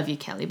Kelly. I love you,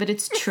 Kelly, but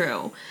it's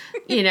true.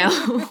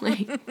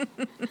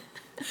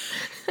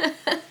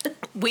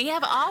 We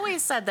have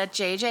always said that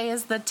JJ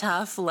is the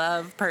tough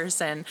love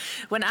person.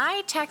 When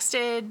I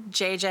texted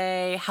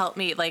JJ, help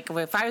me, like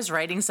if I was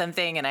writing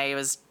something and I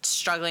was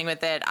struggling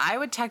with it, I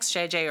would text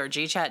JJ or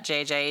GChat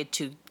JJ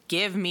to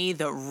give me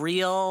the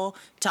real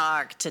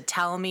talk, to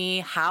tell me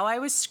how I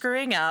was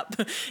screwing up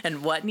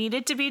and what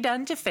needed to be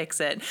done to fix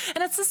it.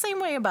 And it's the same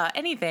way about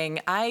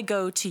anything. I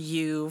go to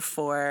you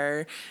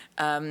for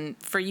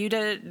you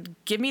to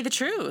give me the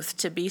truth,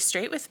 to be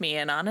straight with me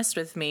and honest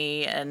with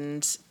me.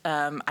 And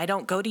I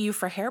don't go to you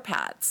for hair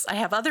pats. I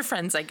have other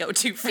friends I go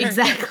to for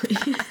exactly.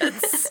 hair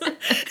pats.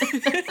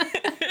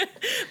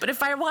 But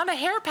if I want a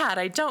hair pat,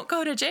 I don't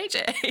go to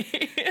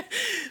JJ.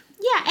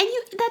 Yeah, and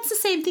that's the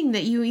same thing,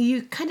 that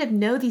you kind of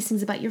know these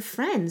things about your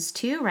friends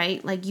too,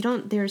 right? Like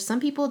there's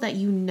some people that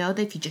that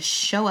if you just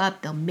show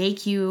up, they'll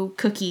make you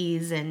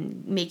cookies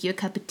and make you a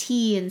cup of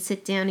tea and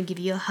sit down and give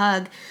you a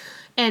hug.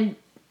 And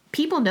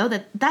people know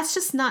that that's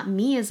just not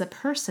me as a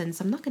person,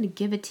 so I'm not going to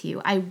give it to you.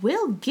 I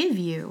will give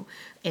you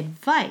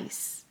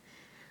advice,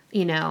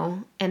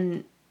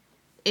 and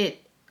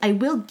I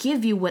will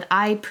give you what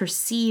I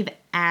perceive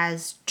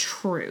as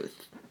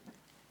truth,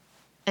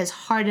 as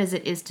hard as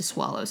it is to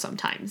swallow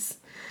sometimes.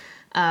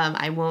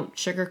 I won't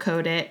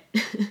sugarcoat it.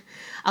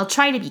 I'll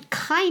try to be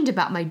kind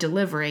about my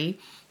delivery,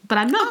 but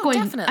I'm not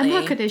going to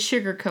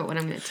sugarcoat what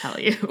I'm going to tell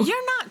you.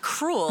 You're not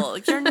cruel.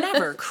 You're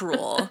never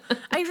cruel.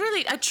 I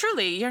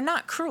truly, you're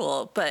not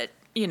cruel, but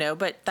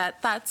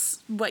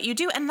that's what you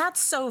do. And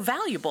that's so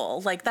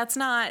valuable. Like, that's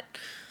not,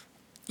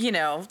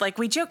 like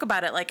we joke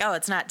about it, like, oh,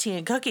 it's not tea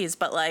and cookies,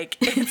 but like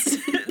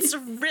it's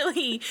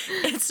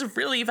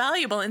really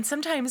valuable, and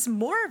sometimes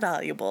more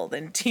valuable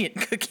than tea and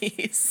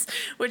cookies,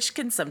 which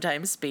can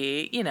sometimes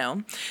be,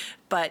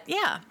 but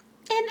yeah.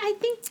 And I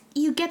think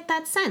you get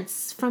that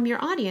sense from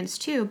your audience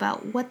too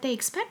about what they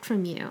expect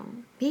from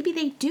you. Maybe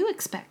they do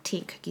expect tea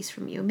and cookies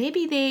from you.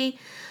 Maybe they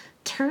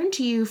turn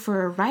to you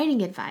for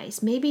writing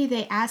advice. Maybe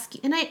they ask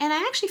you, and I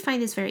actually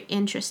find this very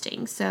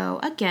interesting.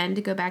 So again,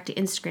 to go back to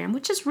Instagram,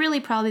 which is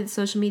really probably the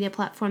social media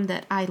platform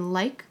that I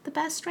like the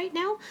best right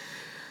now.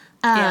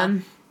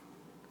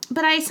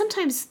 But I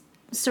sometimes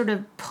sort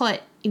of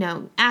put,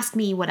 ask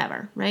me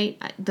whatever, right?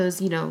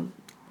 Those,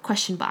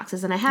 question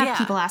boxes, and I have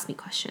people ask me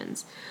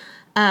questions.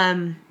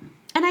 And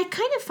I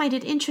kind of find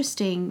it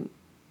interesting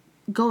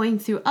going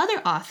through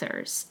other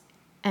authors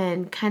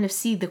and kind of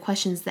see the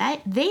questions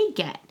that they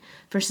get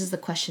versus the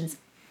questions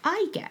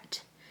I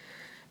get.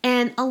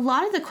 And a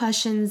lot of the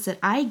questions that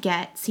I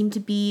get seem to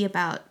be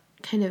about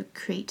kind of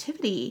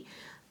creativity,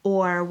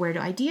 or where do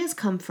ideas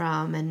come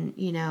from, and,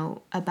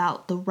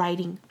 about the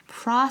writing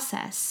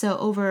process. So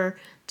over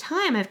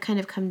time, I've kind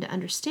of come to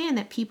understand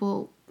that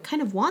people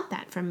kind of want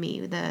that from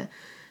me.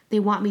 They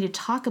want me to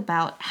talk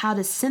about how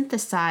to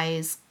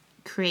synthesize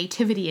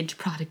creativity into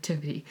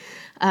productivity.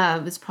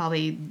 It's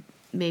probably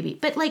maybe,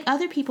 but like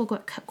other people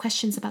got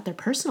questions about their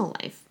personal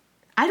life.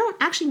 I don't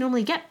actually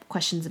normally get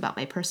questions about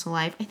my personal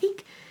life. I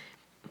think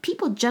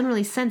people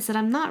generally sense that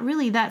I'm not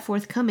really that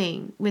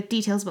forthcoming with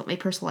details about my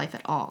personal life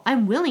at all.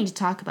 I'm willing to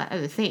talk about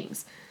other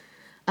things.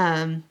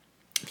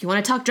 If you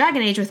want to talk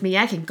Dragon Age with me,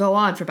 I can go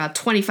on for about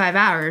 25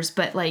 hours,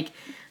 but like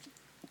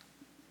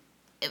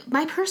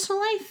my personal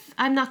life,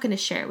 I'm not going to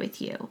share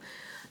with you.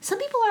 Some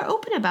people are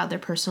open about their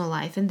personal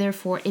life and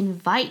therefore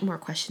invite more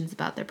questions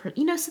about their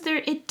so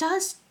it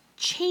does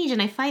change.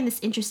 And I find this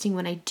interesting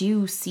when I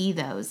do see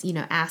those,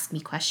 ask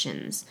me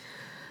questions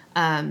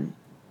on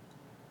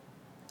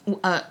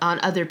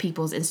other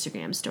people's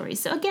Instagram stories.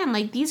 So again,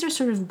 like these are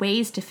sort of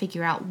ways to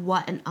figure out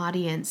what an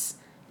audience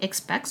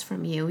expects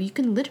from you. You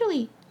can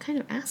literally kind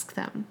of ask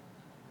them,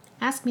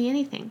 ask me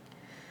anything.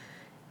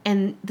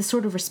 And the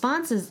sort of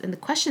responses and the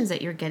questions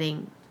that you're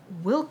getting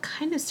will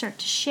kind of start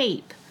to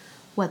shape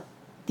what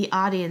the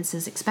audience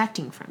is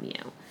expecting from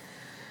you.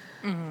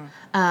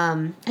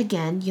 Mm-hmm.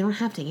 Again, you don't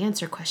have to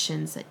answer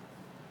questions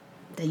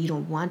that you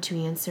don't want to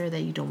answer,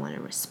 that you don't want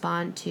to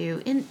respond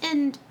to.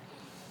 And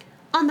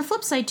on the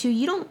flip side, too,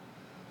 you don't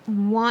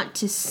want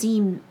to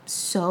seem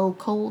so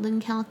cold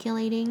and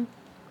calculating.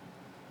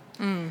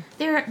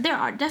 There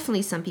are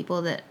definitely some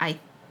people that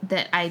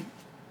I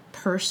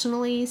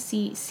personally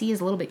see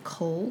as a little bit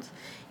cold,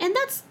 and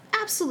that's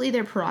absolutely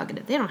their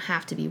prerogative. They don't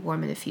have to be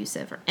warm and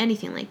effusive or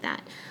anything like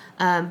that.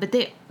 But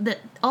that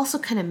also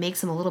kind of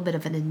makes them a little bit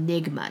of an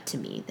enigma to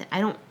me, that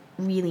I don't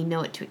really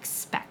know what to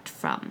expect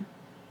from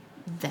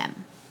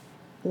them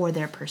or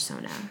their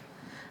persona.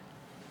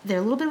 They're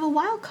a little bit of a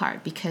wild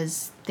card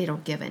because they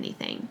don't give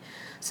anything.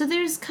 So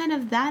there's kind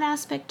of that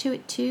aspect to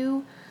it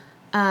too.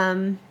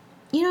 And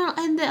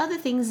the other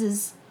things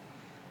is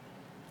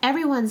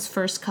everyone's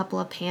first couple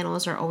of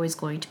panels are always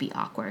going to be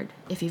awkward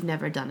if you've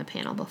never done a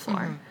panel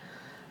before.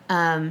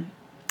 And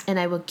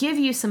I will give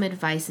you some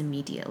advice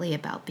immediately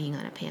about being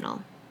on a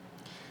panel.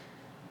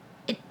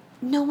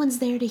 No one's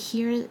there to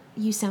hear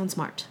you sound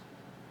smart.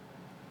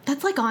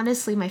 That's like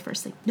honestly my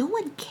first thing. No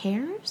one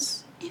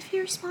cares if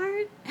you're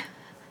smart.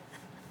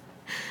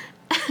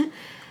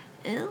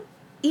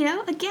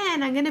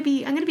 Again, I'm gonna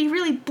be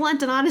really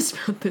blunt and honest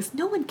about this.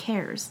 No one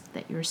cares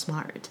that you're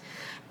smart.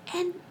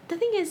 And the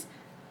thing is,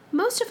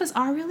 most of us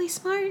are really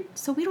smart,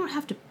 so we don't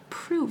have to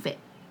prove it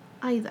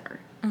either.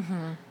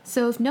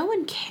 So if no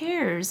one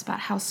cares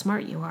about how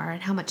smart you are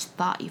and how much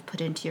thought you've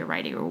put into your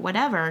writing or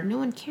whatever, no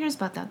one cares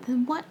about that,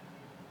 then what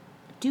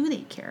do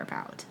they care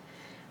about?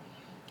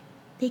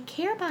 They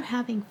care about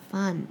having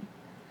fun.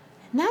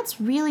 And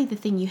that's really the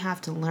thing you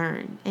have to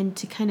learn and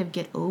to kind of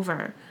get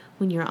over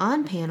when you're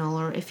on panel,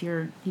 or if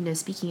you're,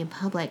 speaking in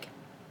public.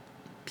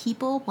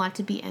 People want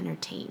to be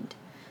entertained.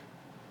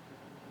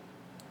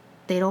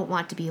 They don't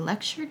want to be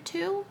lectured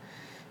to.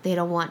 They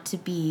don't want to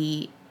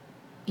be,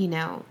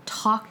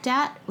 talked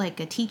at like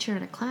a teacher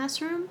in a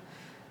classroom.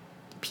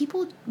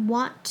 People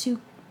want to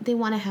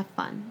have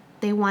fun.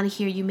 They want to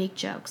hear you make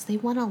jokes. They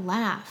want to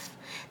laugh.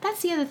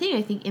 That's the other thing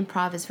I think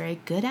improv is very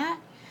good at,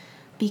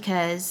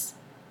 because,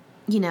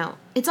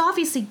 it's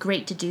obviously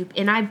great to do,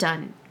 and I've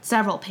done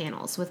several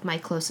panels with my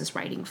closest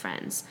writing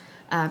friends.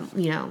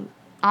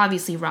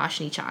 Obviously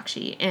Roshni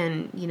Chakshi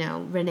and,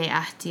 Renee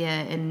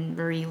Ahtia and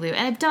Marie Lu.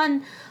 And I've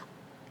done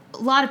a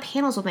lot of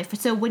panels with my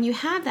friends. So when you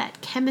have that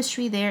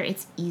chemistry there,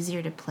 it's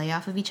easier to play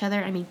off of each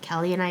other. I mean,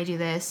 Kelly and I do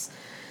this.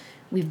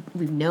 We've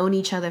known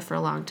each other for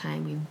a long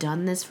time. We've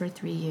done this for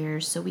 3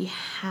 years. So we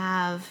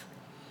have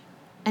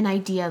an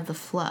idea of the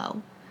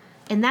flow.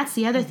 And that's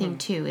the other thing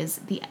too, is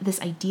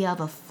this idea of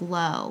a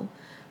flow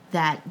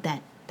that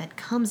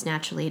comes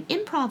naturally. And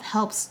improv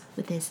helps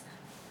with this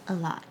a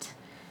lot.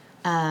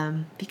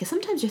 Because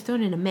sometimes you're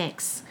thrown in a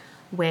mix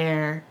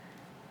where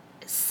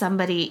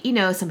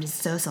somebody's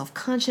so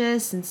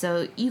self-conscious, and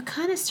so you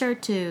kind of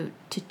start to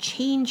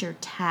change your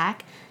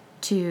tack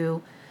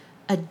to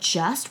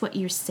adjust what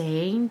you're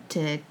saying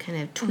to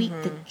kind of tweak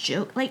the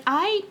joke. Like,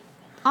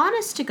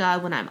 honest to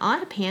God, when I'm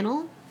on a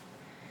panel,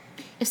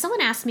 if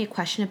someone asks me a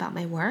question about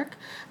my work,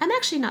 I'm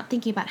actually not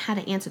thinking about how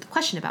to answer the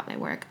question about my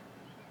work.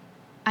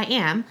 I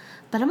am,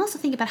 but I'm also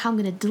thinking about how I'm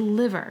going to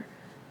deliver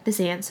this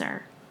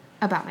answer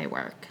about my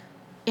work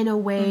in a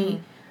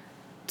way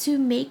to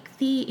make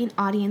the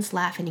audience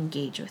laugh and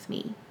engage with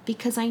me,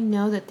 because I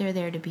know that they're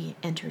there to be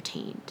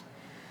entertained.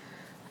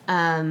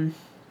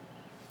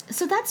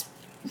 So that's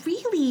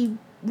really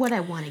what I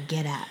want to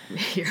get at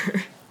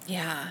here.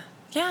 Yeah.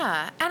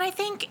 And I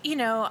think,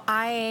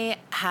 I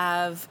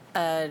have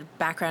a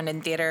background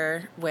in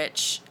theater,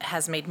 which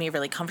has made me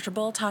really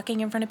comfortable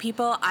talking in front of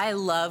people. I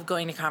love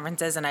going to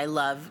conferences and I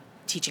love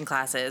teaching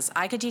classes.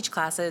 I could teach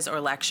classes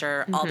or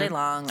lecture all day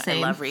long.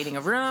 Same. I love reading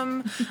a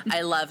room.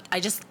 I love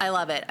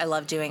it. I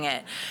love doing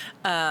it.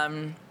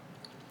 And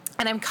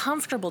I'm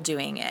comfortable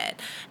doing it.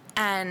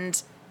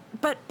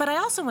 But I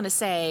also want to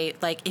say,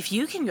 like, if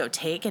you can go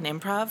take an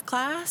improv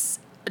class,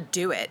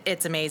 do it.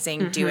 It's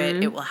amazing. Do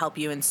it. It will help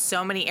you in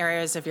so many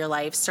areas of your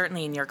life,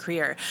 certainly in your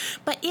career.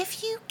 But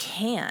if you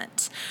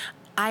can't,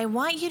 I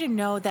want you to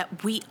know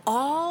that we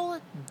all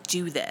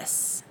do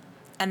this,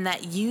 and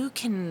that you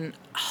can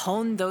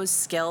hone those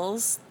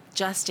skills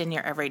just in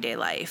your everyday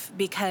life,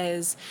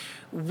 because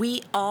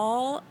we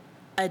all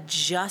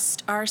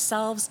adjust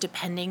ourselves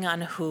depending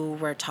on who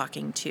we're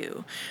talking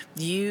to.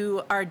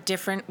 You are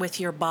different with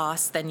your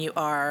boss than you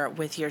are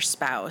with your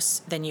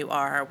spouse, than you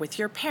are with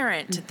your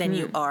parent, than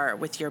you are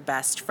with your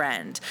best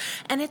friend.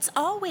 And it's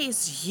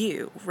always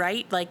you,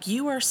 right? Like,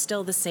 you are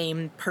still the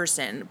same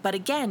person, but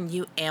again,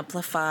 you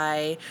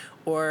amplify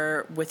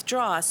or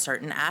withdraw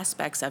certain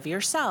aspects of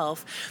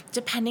yourself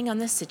depending on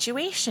the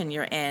situation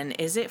you're in.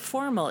 Is it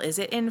formal? Is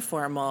it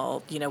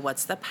informal?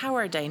 What's the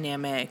power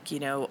dynamic?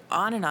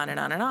 On and on and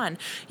on and on.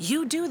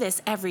 You do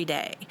this every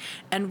day,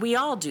 and we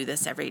all do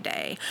this every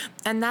day.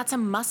 And that's a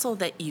muscle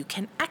that you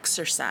can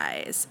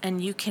exercise.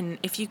 And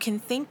if you can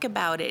think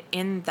about it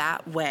in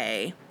that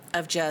way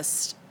of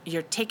just,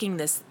 you're taking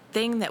this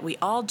thing that we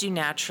all do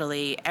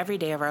naturally every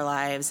day of our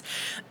lives,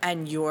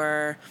 and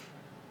you're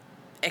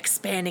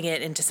expanding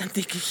it into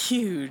something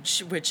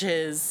huge, which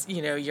is,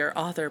 your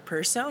author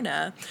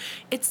persona.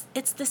 It's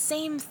the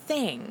same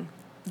thing.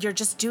 You're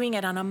just doing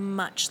it on a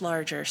much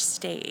larger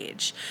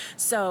stage.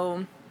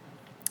 So,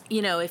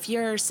 if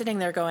you're sitting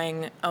there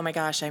going, oh my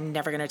gosh, I'm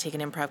never going to take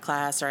an improv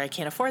class, or I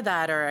can't afford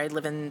that, or I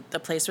live in a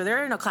place where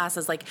there are no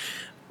classes, like,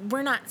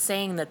 we're not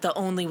saying that the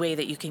only way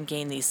that you can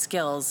gain these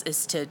skills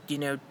is to,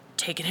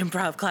 take an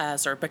improv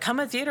class or become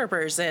a theater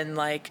person.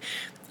 Like,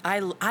 I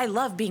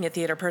love being a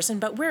theater person,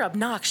 but we're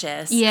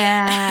obnoxious.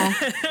 Yeah.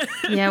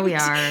 Yeah, we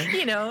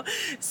are.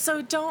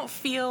 So don't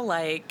feel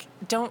like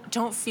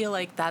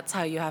that's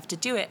how you have to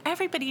do it.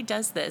 Everybody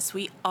does this.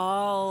 We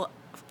all,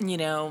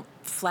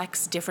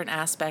 flex different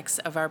aspects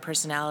of our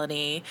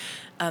personality,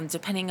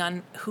 depending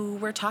on who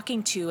we're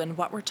talking to and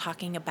what we're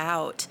talking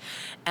about.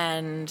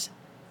 And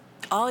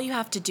all you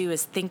have to do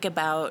is think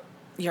about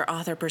your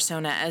author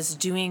persona as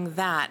doing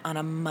that on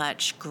a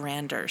much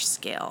grander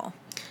scale.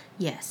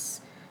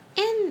 Yes.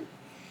 And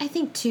I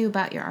think, too,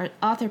 about your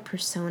author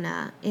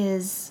persona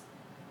is,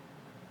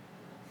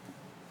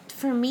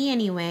 for me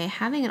anyway,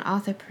 having an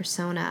author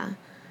persona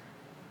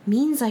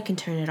means I can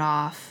turn it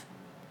off.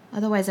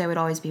 Otherwise, I would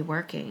always be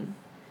working.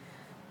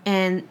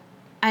 And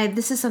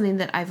this is something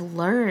that I've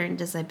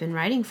learned as I've been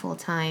writing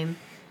full-time,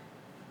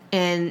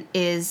 and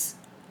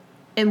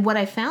what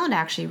I found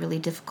actually really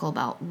difficult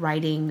about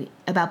writing,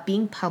 about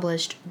being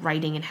published,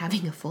 writing, and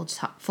having a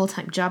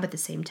full-time job at the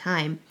same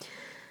time.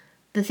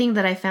 The thing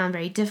that I found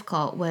very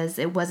difficult was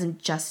it wasn't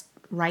just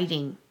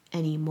writing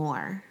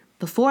anymore.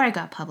 Before I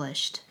got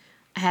published,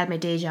 I had my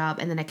day job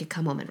and then I could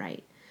come home and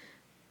write.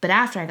 But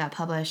after I got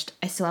published,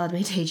 I still had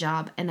my day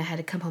job and I had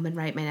to come home and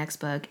write my next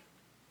book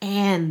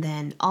and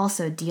then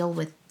also deal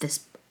with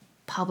this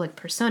public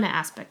persona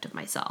aspect of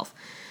myself.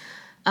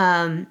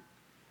 And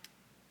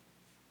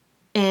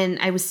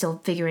I was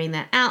still figuring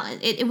that out.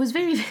 It was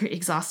very, very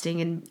exhausting.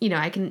 And,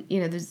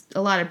 there's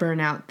a lot of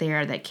burnout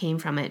there that came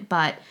from it.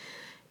 But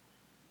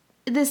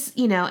this,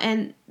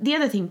 and the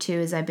other thing too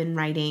is I've been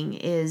writing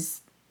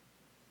is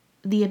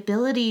the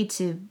ability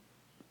to,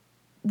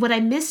 what I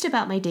missed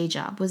about my day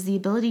job was the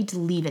ability to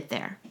leave it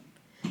there,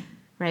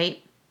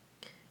 right?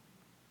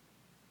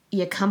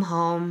 You come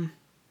home,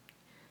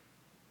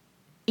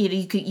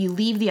 you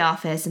leave the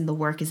office and the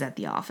work is at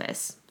the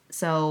office.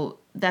 So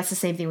that's the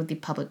same thing with the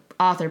public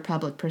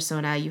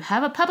persona. You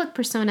have a public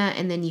persona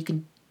and then you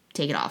can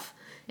take it off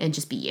and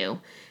just be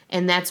you.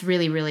 And that's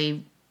really,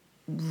 really,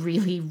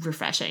 really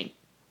refreshing.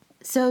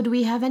 So do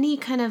we have any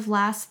kind of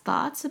last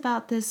thoughts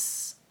about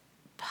this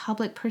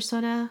public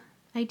persona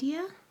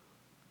idea?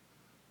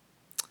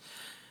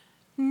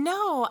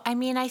 No, I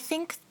mean, I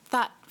think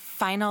that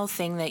final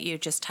thing that you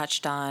just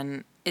touched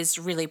on is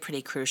really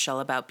pretty crucial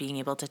about being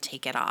able to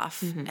take it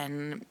off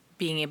and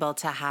being able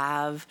to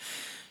have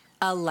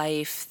a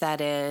life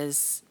that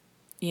is,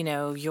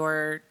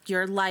 your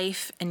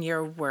life and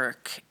your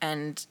work.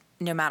 And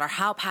no matter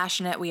how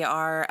passionate we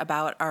are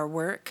about our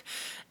work,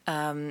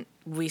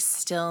 we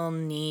still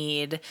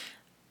need,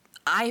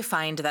 I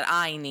find that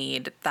I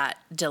need that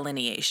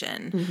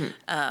delineation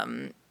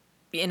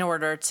in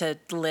order to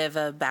live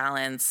a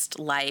balanced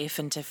life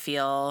and to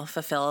feel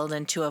fulfilled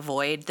and to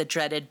avoid the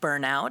dreaded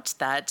burnout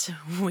that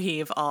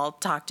we've all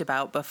talked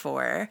about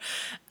before.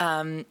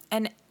 And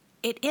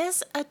it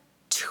is a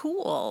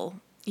tool,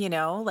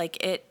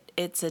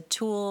 it's a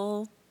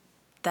tool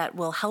that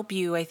will help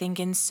you, I think,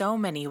 in so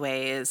many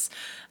ways.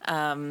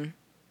 I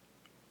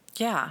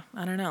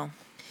don't know.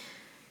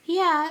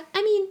 Yeah,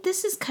 I mean,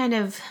 this is kind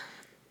of,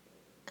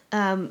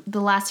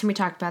 the last time we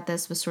talked about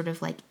this was sort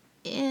of like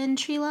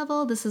entry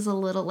level. This is a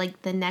little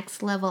like the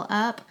next level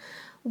up.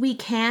 We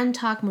can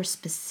talk more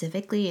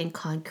specifically and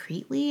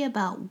concretely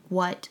about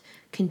what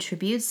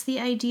contributes the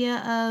idea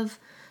of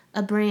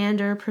a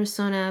brand or a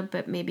persona,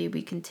 but maybe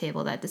we can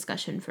table that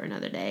discussion for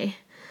another day.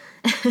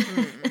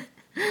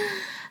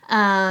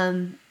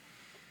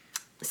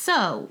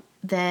 So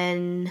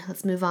then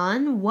let's move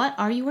on. What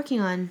are you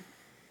working on?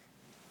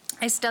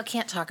 I still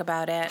can't talk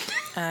about it.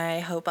 I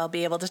hope I'll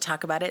be able to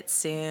talk about it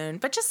soon,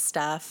 but just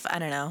stuff. I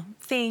don't know.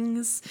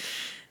 Things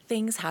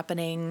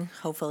happening,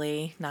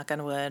 hopefully, knock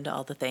on wood,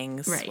 all the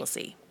things. Right. We'll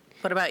see.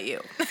 What about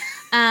you?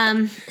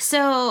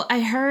 So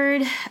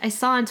I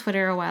saw on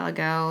Twitter a while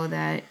ago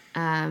that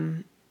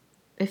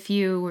if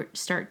you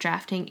start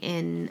drafting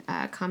in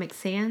Comic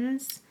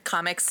Sans.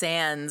 Comic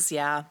Sans,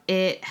 yeah.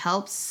 It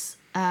helps.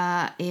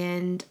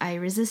 And I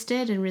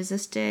resisted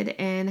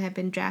and have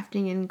been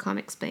drafting in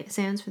Comic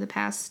Sans for the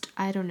past,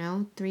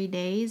 3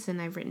 days, and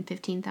I've written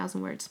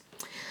 15,000 words.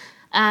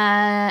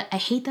 I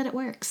hate that it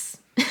works.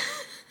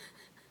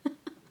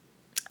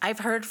 I've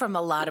heard from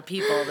a lot of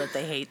people that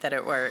they hate that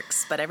it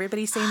works, but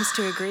everybody seems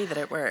to agree that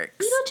it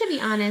works. To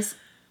be honest,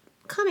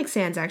 Comic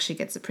Sans actually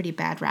gets a pretty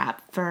bad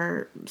rap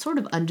for sort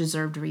of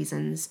undeserved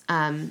reasons.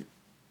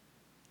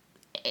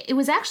 It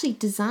was actually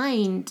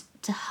designed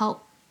to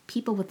help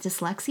people with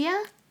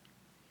dyslexia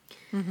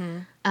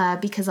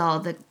because all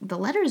the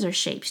letters are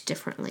shaped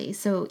differently.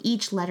 So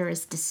each letter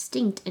is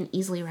distinct and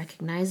easily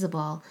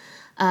recognizable.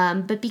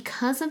 But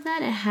because of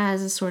that, it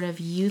has a sort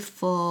of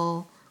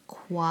youthful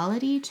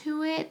quality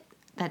to it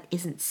that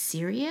isn't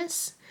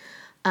serious.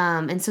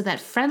 And so that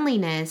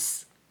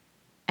friendliness,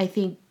 I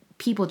think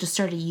people just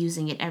started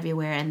using it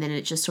everywhere, and then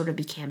it just sort of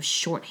became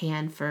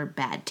shorthand for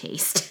bad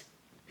taste.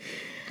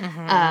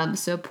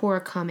 So poor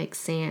Comic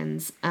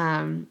Sans.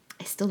 I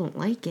still don't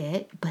like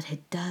it, but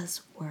it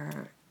does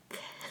work.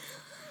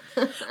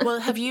 Well,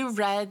 have you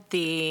read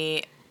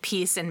the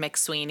piece in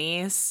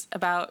McSweeney's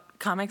about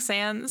Comic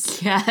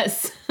Sans?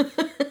 Yes.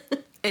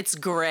 It's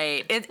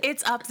great.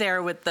 It's up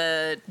there with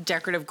the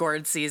Decorative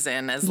Gourd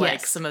season as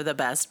like some of the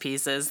best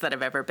pieces that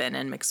have ever been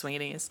in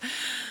McSweeney's.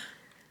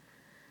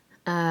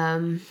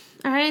 All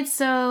right,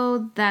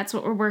 so that's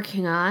what we're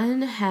working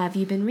on. Have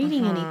you been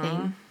reading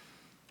anything?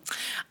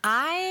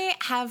 I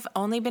have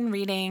only been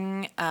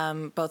reading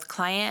both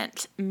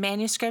client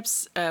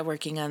manuscripts,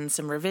 working on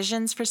some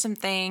revisions for some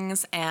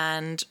things,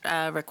 and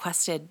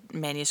requested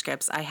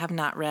manuscripts. I have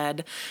not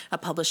read a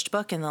published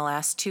book in the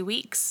last 2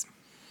 weeks.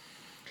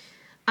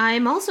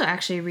 I'm also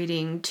actually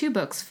reading 2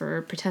 books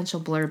for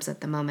potential blurbs at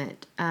the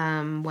moment.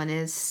 One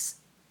is,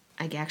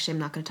 I'm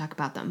not going to talk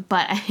about them,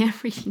 but I am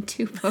reading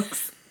 2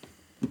 books.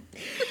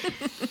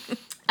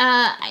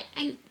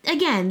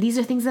 Again, these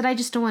are things that I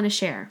just don't want to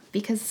share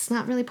because it's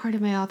not really part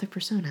of my author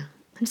persona.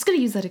 I'm just going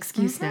to use that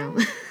excuse now.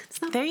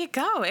 There you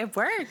go. It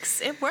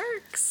works. It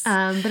works.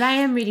 But I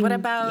am reading. What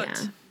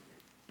about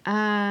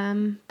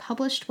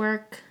published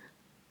work?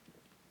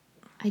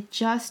 I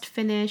just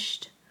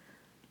finished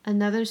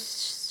another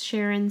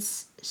Sharon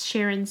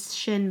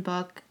Shin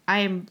book. I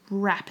am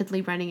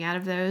rapidly running out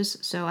of those,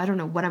 so I don't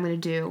know what I'm going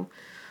to do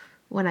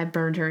when I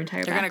burned her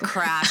entire You're going to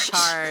crash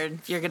hard.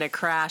 You're going to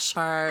crash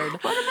hard.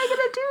 What am I going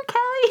to do,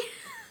 Kelly?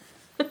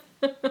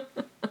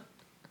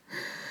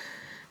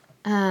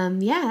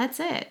 Yeah, that's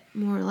it,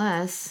 more or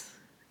less.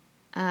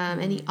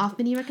 Any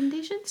off-mini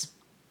recommendations?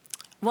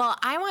 Well,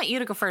 I want you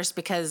to go first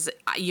because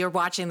you're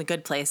watching The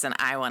Good Place and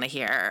I want to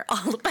hear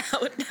all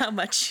about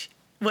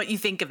what you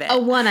think of it.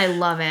 1, I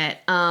love it.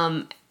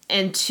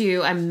 And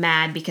 2, I'm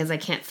mad because I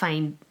can't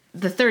find,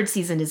 the 3rd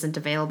season isn't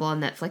available on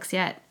Netflix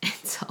yet. And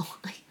so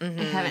I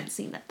haven't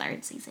seen the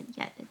 3rd season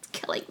yet. It's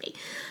killing me.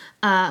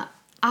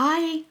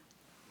 I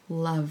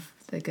love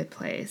The Good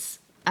Place.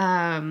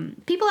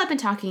 People have been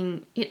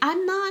talking,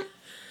 I'm not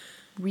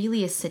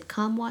really a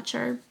sitcom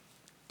watcher.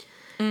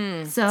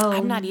 So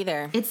I'm not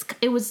either.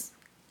 It was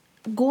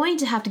going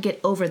to have to get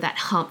over that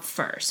hump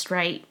first,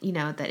 right? You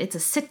know, that it's a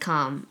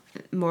sitcom.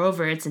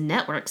 Moreover, it's a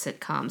network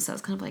sitcom. So I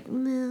was kind of like,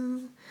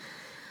 no.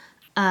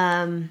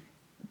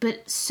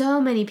 But so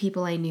many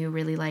people I knew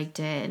really liked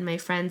it. And my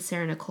friend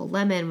Sarah Nicole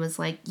Lemon was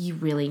like, you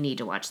really need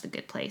to watch The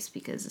Good Place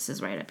because this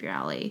is right up your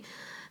alley.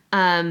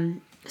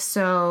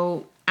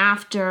 So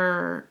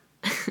after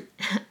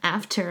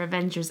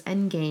Avengers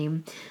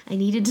Endgame, I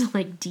needed to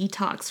like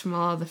detox from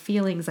all the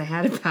feelings I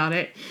had about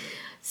it.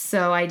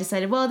 So I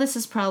decided, well, this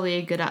is probably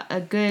a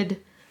good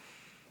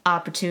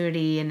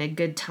opportunity and a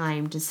good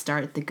time to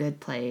start The Good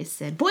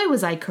Place. And boy,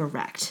 was I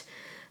correct.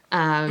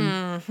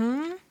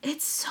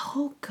 It's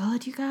so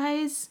good, you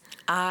guys.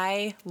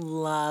 I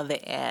love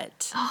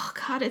it. Oh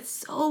God, it's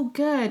so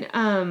good.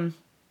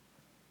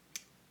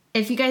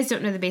 If you guys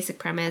don't know the basic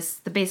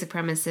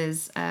premise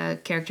is a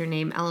character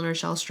named Eleanor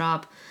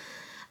Shellstrop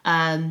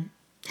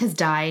has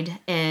died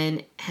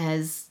and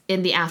has,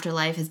 in the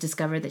afterlife, has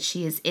discovered that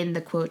she is in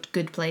the, quote,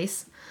 good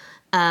place.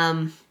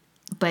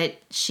 But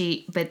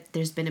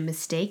there's been a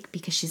mistake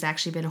because she's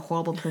actually been a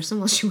horrible person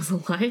while she was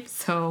alive.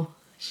 So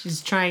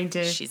she's trying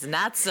to... She's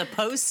not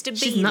supposed to be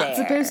there. She's not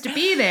supposed to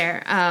be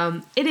there.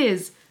 It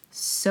is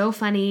so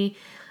funny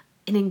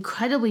and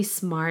incredibly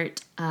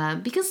smart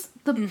because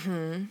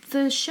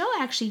the show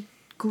actually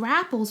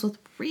grapples with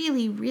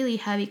really, really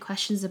heavy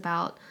questions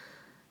about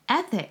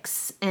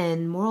ethics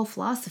and moral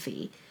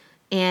philosophy.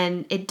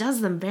 And it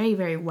does them very,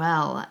 very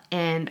well.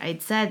 And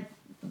I'd said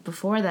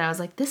before that I was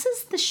like, this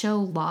is the show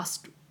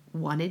Lost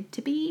wanted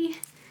to be,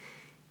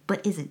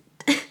 but isn't.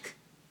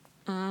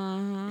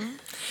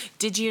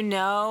 Did you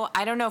know,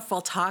 I don't know if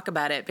we'll talk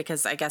about it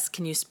because I guess,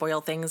 can you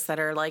spoil things that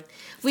are like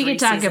we can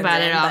talk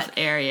about it off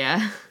air,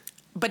 yeah.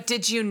 But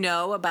did you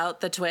know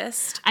about the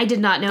twist? I did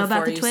not know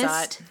about the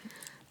twist.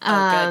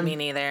 Oh, good, me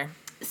neither.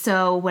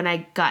 So when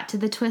I got to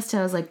the twist,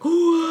 I was like,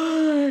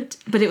 what?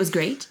 But it was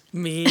great.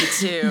 Me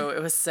too.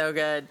 It was so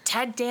good.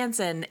 Ted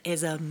Danson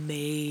is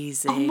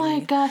amazing. Oh my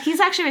God. He's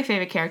actually my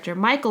favorite character.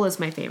 Michael is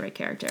my favorite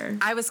character.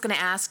 I was going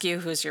to ask you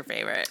who's your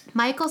favorite.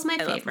 Michael's my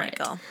favorite. Love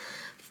Michael.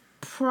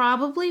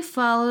 Probably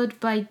followed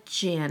by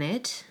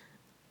Janet.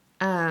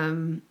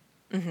 Janet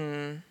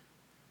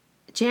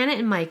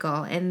and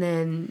Michael. And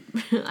then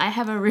I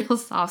have a real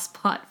soft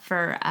spot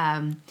for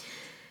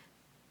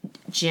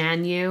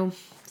Janu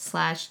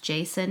 /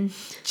 Jason.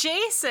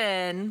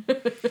 Jason!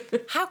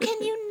 How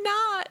can you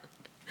not?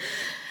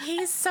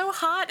 He's so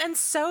hot and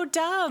so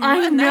dumb.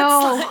 I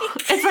know.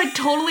 It's like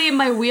totally in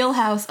my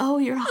wheelhouse. Oh,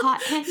 you're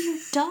hot and you're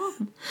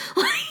dumb.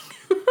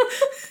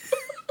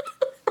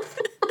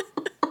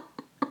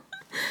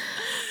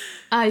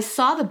 I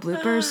saw the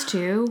bloopers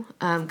too,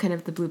 kind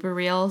of the blooper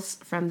reels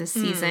from the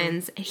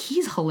seasons. And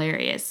he's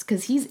hilarious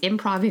because he's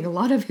improvising a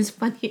lot of his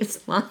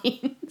funniest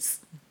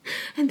lines.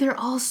 And they're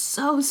all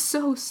so,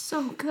 so,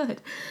 so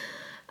good.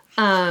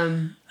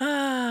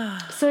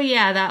 So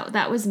yeah,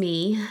 that was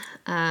me.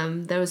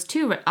 There was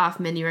two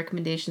off-menu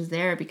recommendations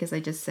there because I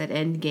just said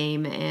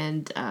Endgame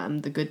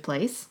and The Good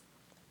Place.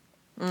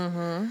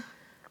 Mm-hmm.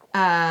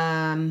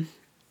 I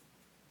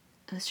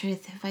was trying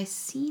to think if I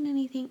seen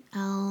anything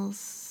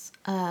else.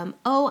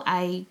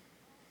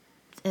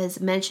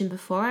 As mentioned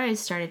before, I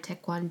started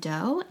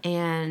Taekwondo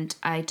and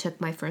I took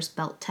my first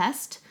belt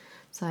test.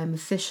 So I'm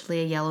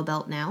officially a yellow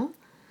belt now.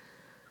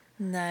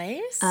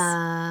 Nice.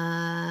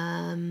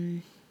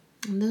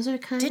 Those are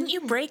kind Didn't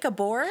you break a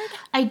board?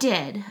 I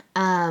did.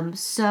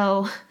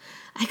 So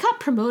I got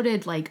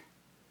promoted like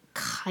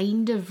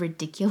kind of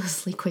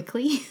ridiculously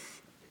quickly.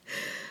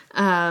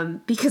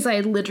 Because I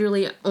had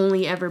literally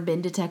only ever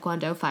been to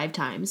Taekwondo 5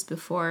 times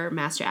before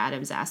Master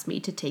Adams asked me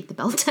to take the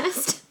belt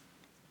test.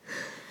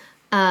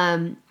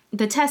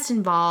 The test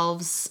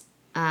involves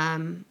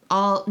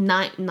all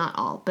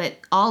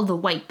the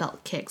white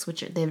belt kicks,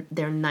 which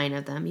there are 9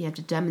 of them. You have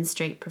to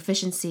demonstrate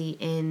proficiency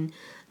in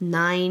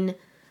 9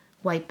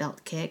 white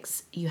belt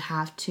kicks. You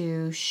have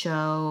to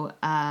show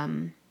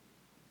some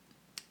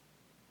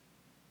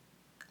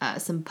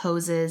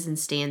poses and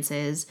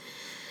stances.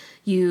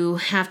 You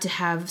have to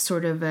have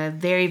sort of a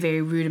very,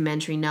 very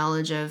rudimentary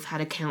knowledge of how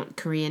to count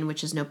Korean,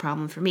 which is no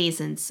problem for me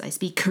since I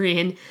speak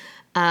Korean.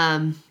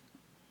 And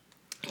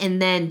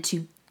then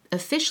to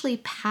officially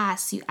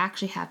pass, you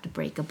actually have to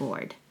break a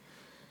board.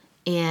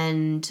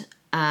 And,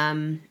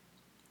 I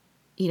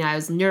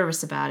was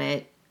nervous about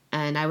it.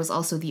 And I was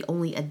also the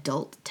only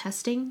adult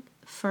testing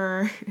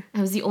I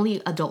was the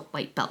only adult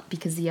white belt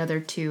because the other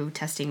 2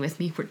 testing with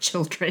me were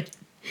children.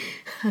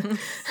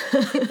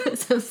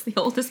 So it's the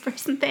oldest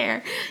person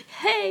there.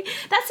 Hey,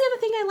 that's the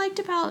other thing I liked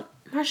about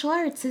martial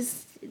arts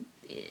is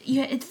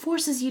it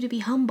forces you to be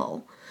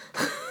humble.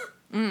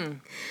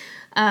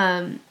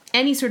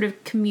 Any sort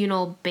of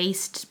communal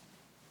based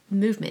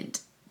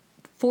movement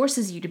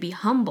forces you to be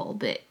humble,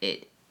 but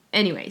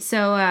anyway.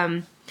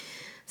 So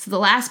the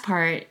last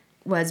part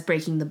was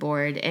breaking the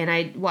board, and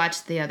I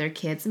watched the other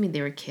kids. I mean,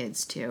 they were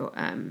kids too.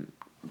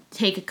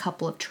 Take a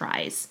couple of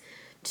tries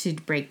to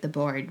break the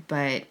board,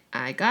 but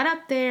I got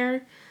up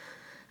there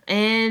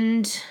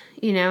and,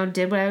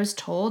 did what I was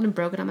told and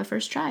broke it on my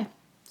first try.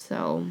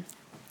 So,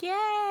 yay!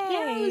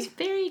 Yeah, it was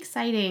very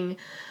exciting.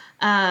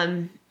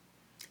 I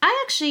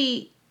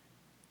actually,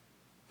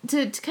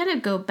 to kind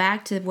of go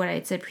back to what I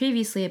had said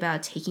previously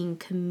about taking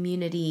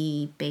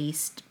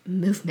community-based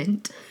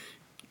movement,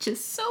 which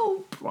is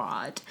so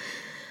broad.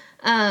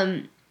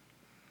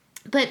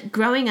 But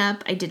growing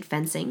up, I did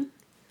fencing.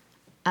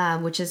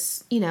 Which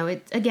is,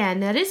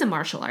 that is a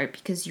martial art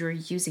because you're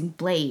using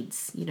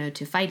blades,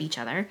 to fight each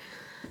other.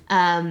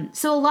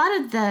 So a lot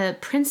of the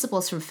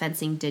principles from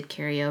fencing did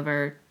carry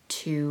over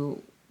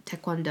to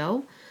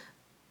Taekwondo,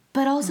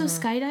 but also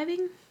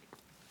skydiving.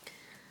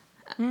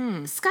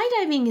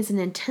 Skydiving is an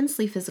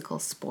intensely physical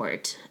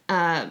sport.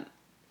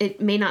 It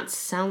may not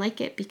sound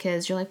like it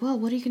because you're like, well,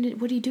 what are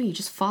you doing? You're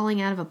just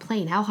falling out of a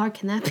plane. How hard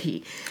can that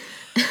be?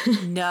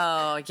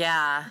 No,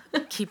 yeah.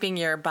 Keeping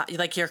your body,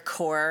 like your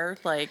core,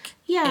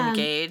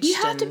 engaged. You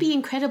have to be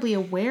incredibly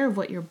aware of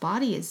what your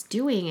body is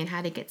doing and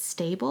how to get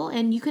stable.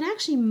 And you can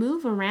actually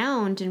move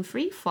around in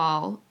free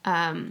fall.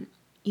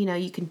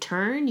 You can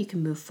turn, you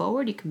can move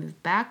forward, you can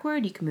move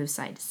backward, you can move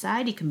side to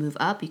side, you can move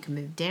up, you can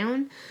move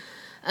down.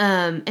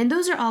 And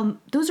those are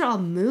all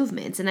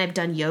movements. And I've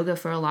done yoga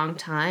for a long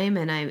time,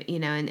 and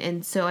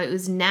and so it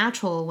was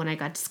natural when I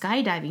got to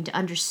skydiving to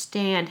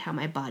understand how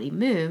my body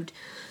moved.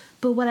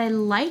 But what I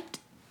liked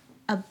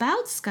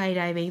about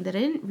skydiving that I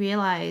didn't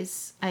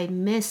realize I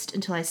missed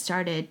until I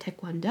started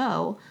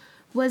Taekwondo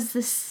was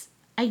this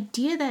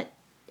idea that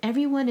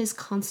everyone is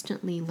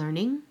constantly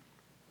learning.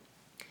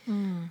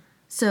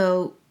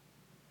 So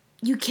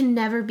you can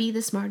never be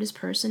the smartest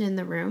person in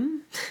the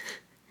room.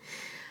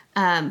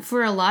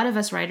 For a lot of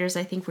us writers,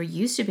 I think we're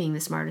used to being the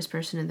smartest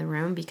person in the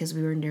room because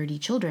we were nerdy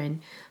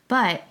children.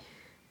 But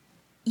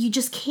you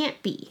just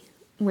can't be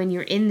when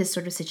you're in this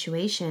sort of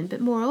situation. But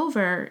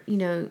moreover,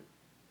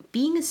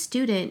 being a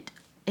student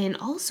and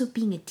also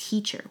being a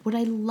teacher. What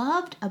I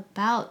loved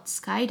about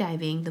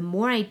skydiving, the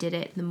more I did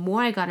it, the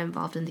more I got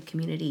involved in the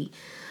community,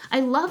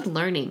 I loved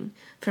learning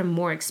from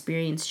more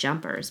experienced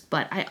jumpers,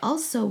 but I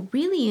also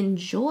really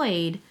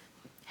enjoyed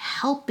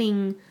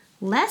helping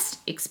less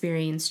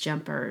experienced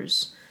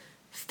jumpers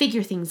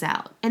figure things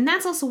out. And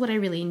that's also what I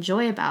really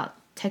enjoy about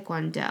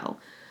Taekwondo.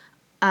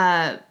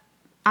 I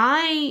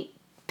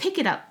picked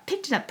it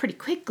up pretty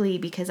quickly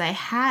because I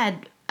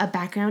had a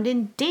background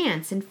in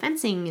dance and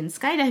fencing and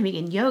skydiving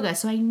and yoga,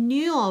 so I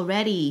knew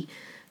already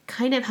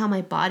kind of how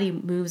my body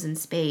moves in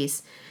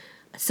space.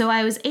 So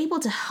I was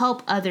able to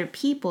help other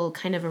people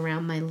kind of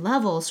around my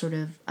level sort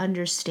of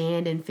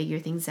understand and figure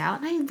things out.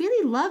 And I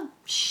really love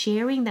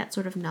sharing that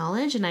sort of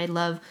knowledge, and I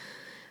love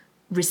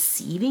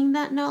receiving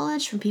that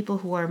knowledge from people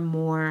who are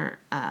more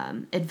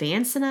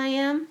advanced than I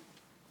am.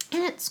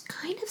 And it's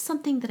kind of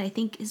something that I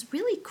think is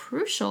really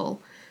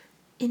crucial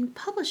in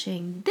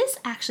publishing. This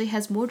actually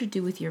has more to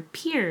do with your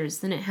peers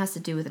than it has to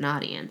do with an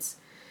audience.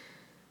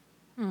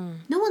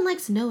 No one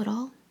likes to know it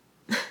all.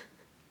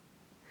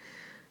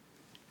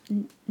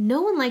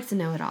 no one likes to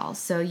know it all.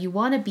 So you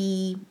want to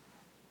be,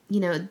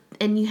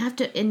 and you have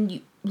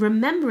to,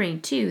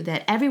 remembering too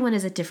that everyone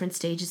is at different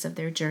stages of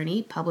their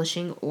journey,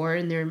 publishing or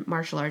in their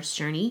martial arts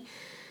journey,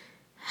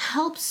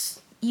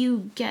 helps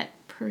you get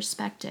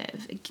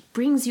perspective. It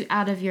brings you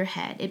out of your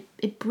head.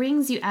 It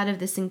brings you out of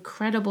this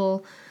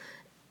incredibly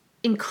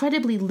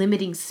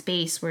limiting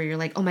space where you're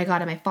like, oh my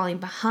God, am I falling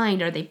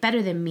behind? Are they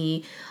better than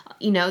me?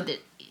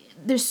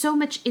 There's so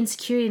much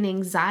insecurity and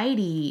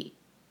anxiety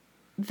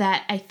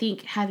that I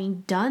think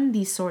having done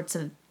these sorts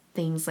of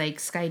things like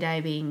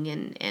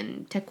skydiving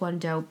and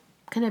taekwondo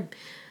kind of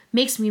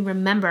makes me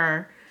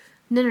remember,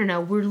 no,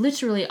 we're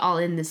literally all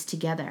in this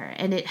together.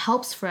 And it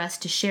helps for us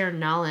to share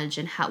knowledge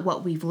and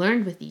what we've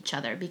learned with each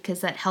other, because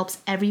that helps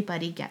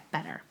everybody get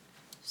better.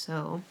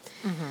 So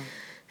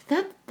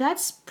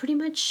that's pretty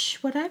much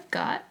what I've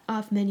got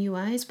off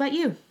menu-wise. What about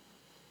you?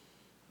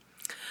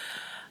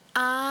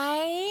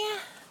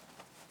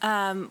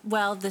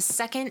 Well, the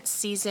second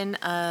season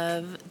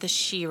of the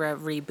She-Ra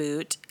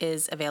reboot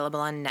is available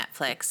on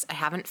Netflix. I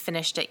haven't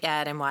finished it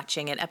yet. I'm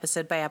watching it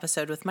episode by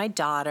episode with my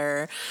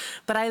daughter,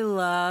 but I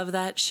love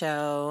that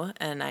show,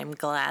 and I'm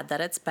glad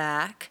that it's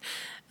back.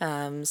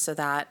 So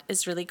that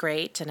is really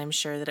great, and I'm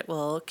sure that it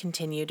will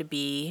continue to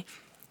be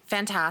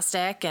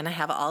fantastic, and I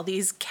have all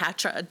these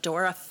Catra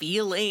Adora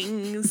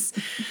feelings.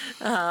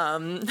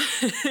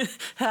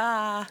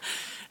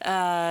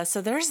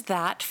 So there's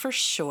that for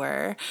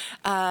sure.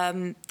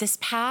 This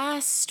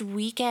past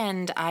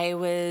weekend, I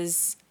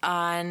was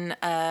on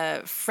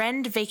a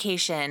friend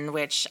vacation,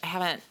 which I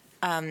haven't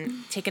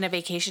taken a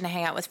vacation to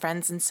hang out with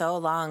friends in so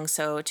long.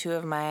 So two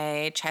of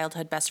my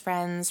childhood best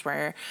friends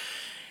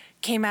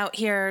came out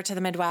here to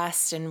the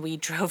Midwest, and we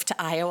drove to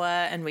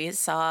Iowa, and we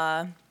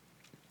saw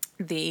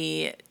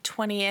the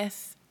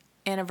 20th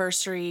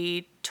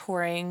anniversary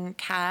touring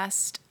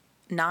cast,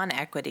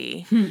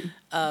 non-equity,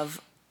 of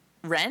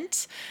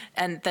Rent,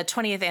 and the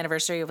 20th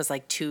anniversary was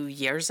like 2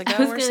 years ago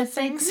or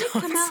something. Say, did it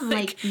come out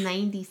like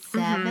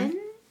 97?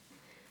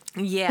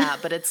 Yeah,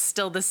 but it's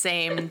still the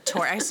same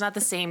tour. It's not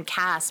the same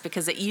cast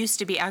because it used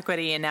to be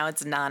equity and now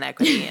it's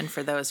non-equity. And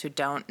for those who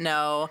don't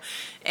know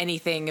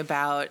anything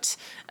about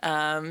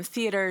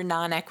theater,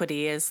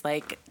 non-equity is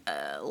like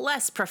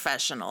less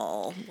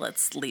professional,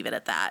 let's leave it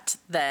at that,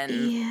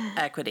 than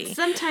equity.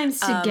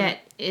 Sometimes to get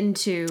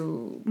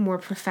into more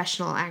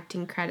professional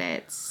acting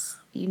credits,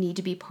 you need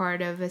to be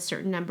part of a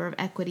certain number of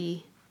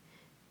equity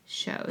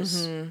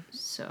shows.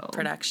 So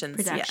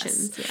productions,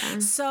 yes. Yeah.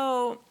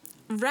 So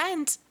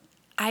Rent,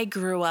 I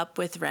grew up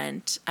with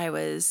Rent. I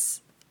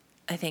was,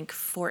 I think,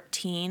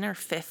 14 or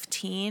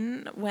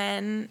 15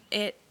 when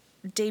it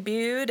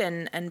debuted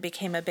and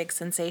became a big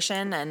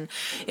sensation, and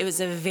it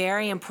was a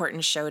very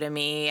important show to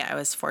me. I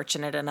was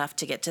fortunate enough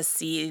to get to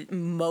see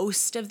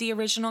most of the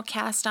original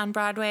cast on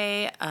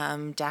Broadway.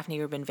 Daphne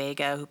Rubin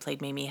Vega, who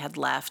played Mamie, had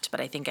left, but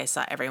I think I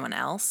saw everyone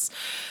else.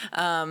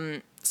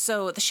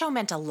 So the show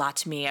meant a lot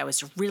to me. I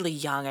was really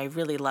young. I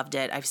really loved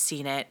it. I've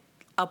seen it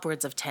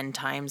upwards of 10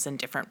 times in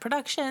different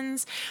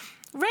productions.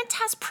 Rent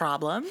has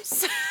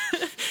problems.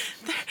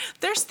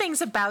 There's things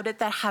about it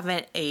that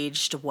haven't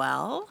aged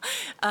well.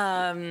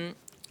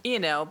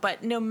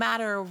 But no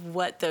matter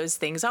what those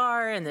things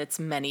are and its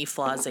many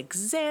flaws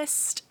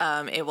exist,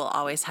 it will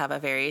always have a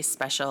very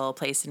special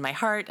place in my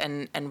heart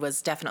and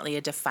was definitely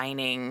a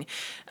defining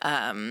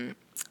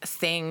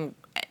thing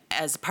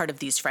as part of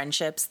these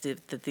friendships,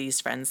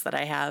 these friends that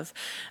I have.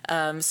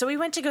 So we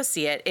went to go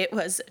see it. It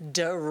was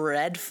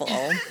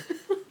dreadful.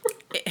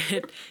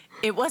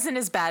 It wasn't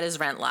as bad as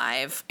Rent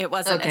Live. It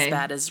wasn't as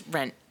bad as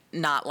Rent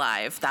Not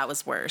Live. That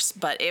was worse,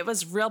 but it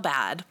was real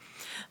bad.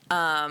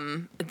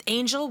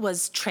 Angel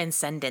was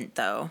transcendent,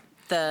 though.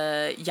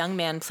 The young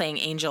man playing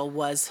Angel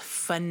was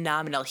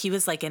phenomenal. He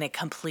was like in a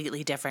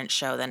completely different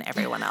show than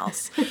everyone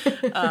else.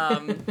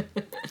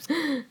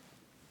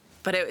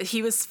 But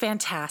he was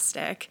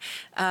fantastic.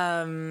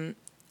 And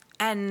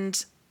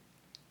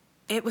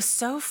it was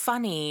so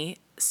funny.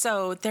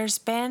 So there's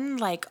been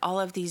like all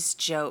of these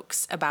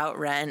jokes about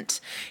Rent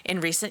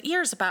in recent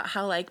years about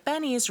how like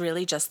Benny is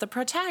really just the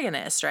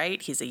protagonist, right?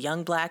 He's a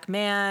young black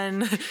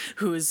man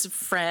whose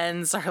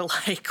friends are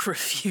like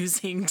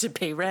refusing to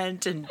pay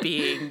rent and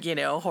being,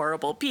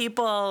 horrible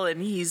people.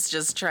 And he's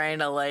just trying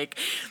to like,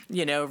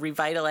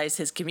 revitalize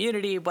his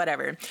community,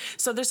 whatever.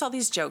 So there's all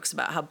these jokes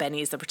about how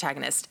Benny is the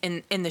protagonist.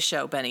 In the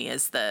show, Benny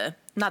is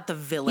not the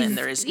villain.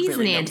 He's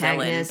really no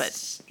villain,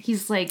 but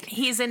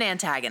he's an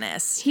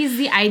antagonist. He's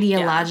the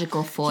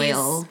ideological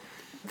foil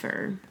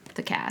for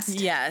the cast.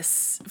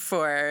 Yes,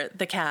 for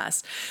the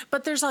cast.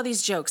 But there's all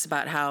these jokes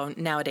about how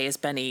nowadays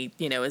Benny,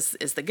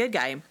 is the good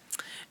guy.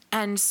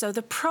 And so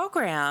the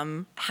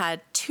program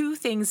had two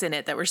things in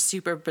it that were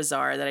super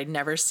bizarre that I'd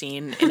never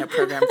seen in a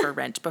program for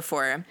Rent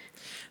before.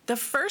 The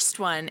first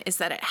one is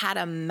that it had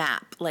a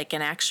map, like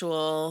an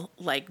actual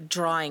like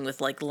drawing with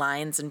like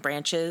lines and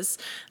branches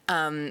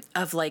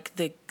of like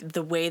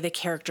the way the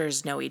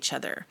characters know each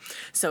other.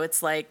 So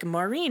it's like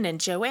Maureen and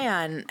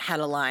Joanne had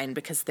a line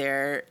because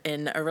they're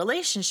in a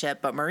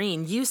relationship, but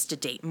Maureen used to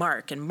date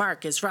Mark, and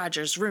Mark is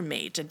Roger's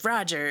roommate, and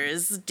Roger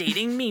is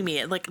dating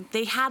Mimi. Like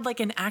they had like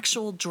an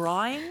actual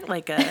drawing,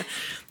 like a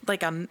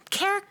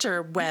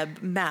character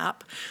web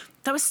map.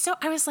 That was so,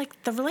 I was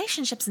like, the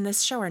relationships in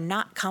this show are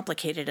not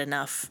complicated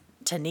enough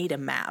to need a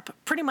map.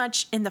 Pretty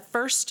much in the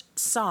first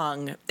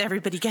song,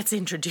 everybody gets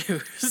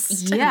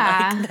introduced.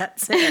 Yeah. And, like,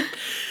 that's it.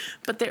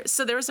 But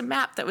there was a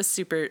map that was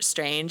super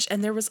strange.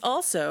 And there was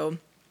also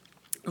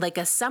like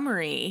a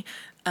summary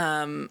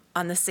on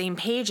the same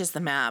page as the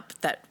map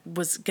that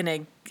was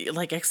going to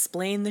like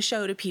explain the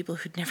show to people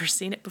who'd never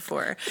seen it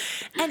before.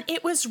 And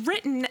it was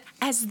written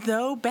as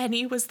though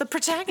Benny was the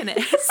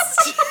protagonist.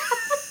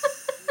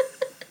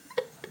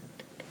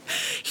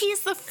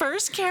 He's the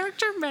first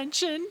character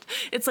mentioned.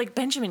 It's like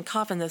Benjamin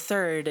Coffin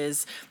III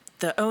is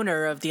the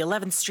owner of the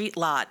 11th Street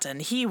lot,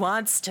 and he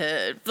wants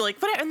to, like,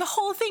 whatever. And the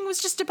whole thing was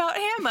just about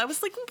him. I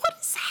was like, what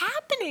is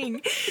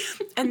happening?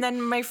 And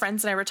then my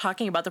friends and I were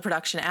talking about the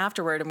production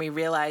afterward, and we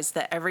realized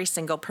that every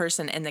single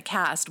person in the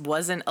cast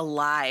wasn't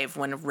alive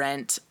when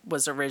Rent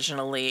was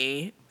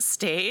originally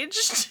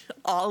staged.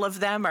 All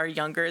of them are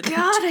younger than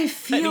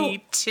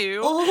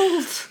 22.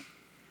 Old.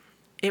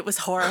 It was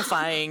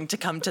horrifying to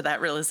come to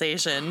that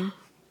realization.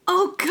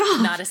 Oh,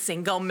 God. Not a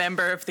single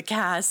member of the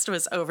cast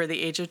was over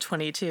the age of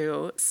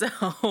 22.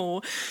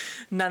 So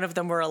none of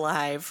them were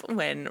alive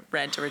when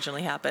Rent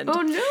originally happened.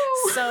 Oh, no.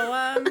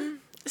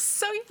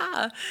 So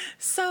yeah.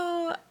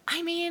 So,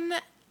 I mean,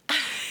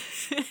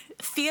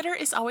 theater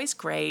is always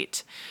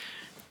great.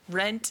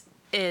 Rent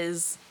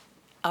is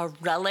a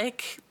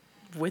relic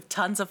with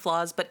tons of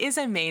flaws, but is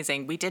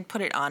amazing. We did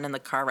put it on in the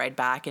car ride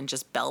back and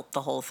just belt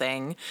the whole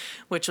thing,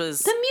 which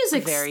was the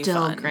music's very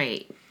still fun.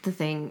 Great. The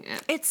thing.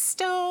 It's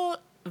still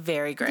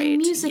very great. The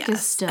music is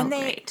yes. still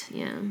great.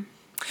 Yeah. And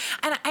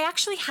I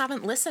actually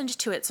haven't listened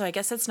to it, so I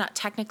guess it's not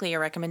technically a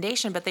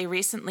recommendation, but they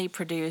recently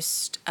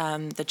produced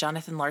the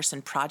Jonathan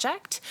Larson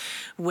Project,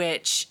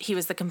 which he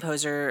was the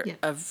composer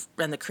of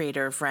and the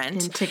creator of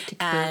Rent. And Tick, Tick,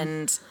 Boom.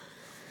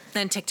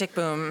 And Tick, Tick,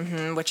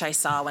 Boom, which I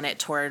saw when it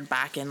toured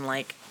back in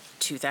like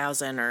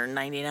 2000 or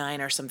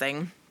 99 or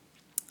something.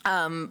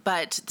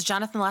 But the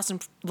Jonathan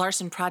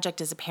Larson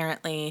Project is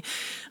apparently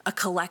a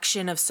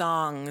collection of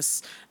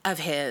songs of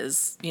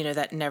his, you know,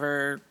 that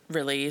never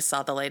really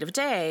saw the light of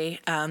day,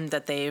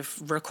 that they've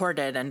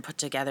recorded and put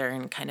together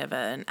in kind of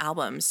an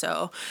album.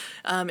 So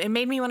it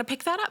made me want to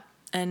pick that up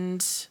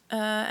and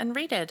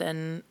read it,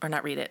 or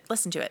not read it,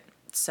 listen to it.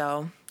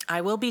 So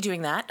I will be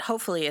doing that.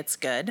 Hopefully it's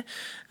good.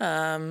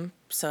 So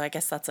I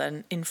guess that's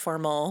an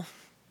informal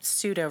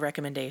pseudo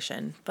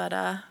recommendation. But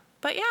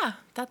yeah,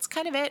 that's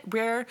kind of it.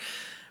 We're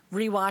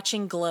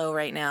rewatching Glow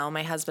right now.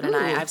 My husband and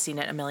I've seen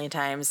it a million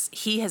times.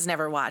 He has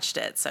never watched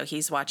it, so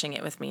he's watching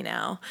it with me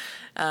now.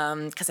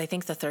 Because I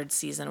think the third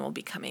season will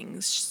be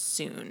coming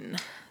soon.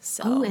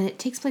 So. Oh, and it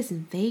takes place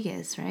in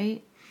Vegas,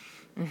 right?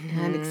 Mm-hmm.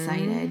 I'm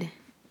excited.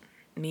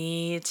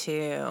 Me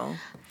too.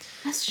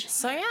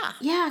 So yeah.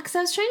 Yeah, because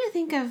I was trying to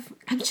think of.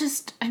 I'm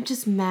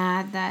just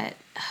mad that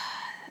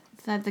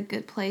The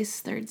Good Place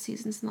third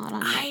season's not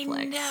on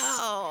Netflix.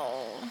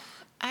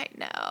 I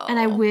know. And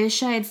I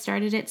wish I had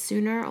started it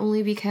sooner,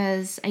 only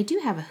because I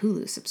do have a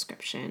Hulu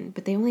subscription,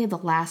 but they only have the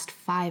last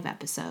 5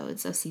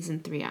 episodes of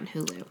season 3 on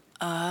Hulu.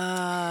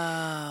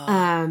 Oh.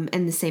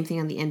 And the same thing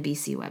on the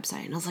NBC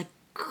website. And I was like,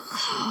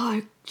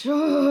 God.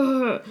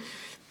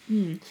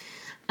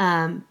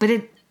 But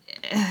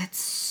it's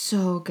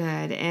so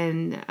good,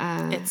 and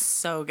it's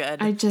so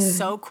good.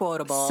 So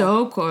quotable.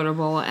 So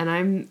quotable, and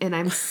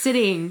I'm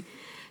sitting.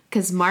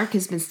 Because Mark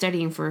has been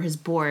studying for his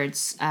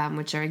boards,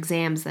 which are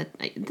exams that...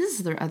 this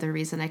is the other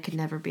reason I could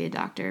never be a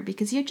doctor,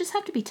 because you just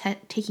have to be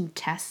taking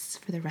tests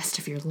for the rest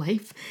of your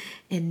life.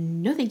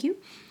 And no thank you.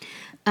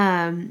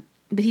 But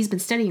he's been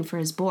studying for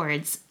his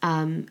boards.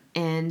 And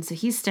so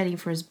he's studying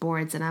for his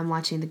boards, and I'm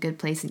watching The Good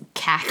Place and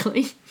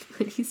cackling.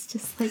 And he's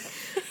just like,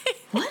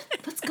 what?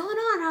 What's going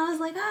on? I was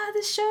like,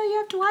 this show, you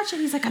have to watch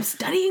it. He's like, I'm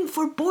studying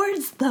for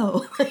boards,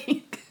 though.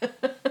 Like...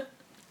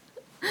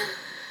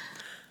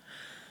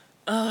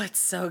 Oh, it's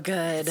so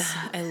good.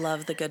 I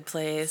love The Good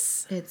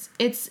Place.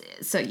 It's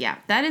so yeah,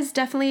 that is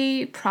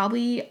definitely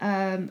probably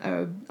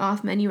a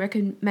off-menu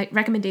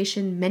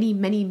recommendation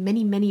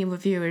many of our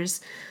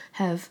viewers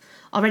have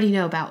already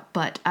know about,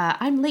 but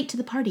I'm late to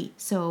the party,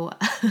 so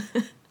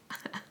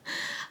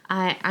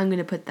I'm going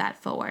to put that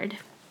forward.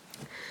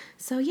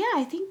 So yeah,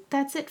 I think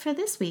that's it for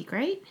this week,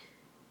 right?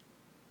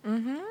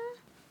 Mm-hmm.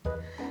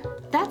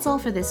 That's all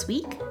for this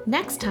week.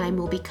 Next time,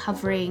 we'll be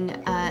covering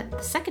the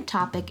second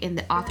topic in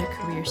the author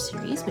career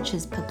series, which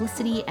is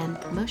publicity and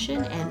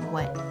promotion and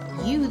what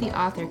you, the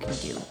author, can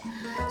do.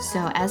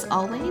 So, as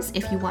always,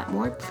 if you want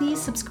more,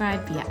 please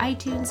subscribe via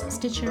iTunes,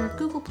 Stitcher,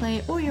 Google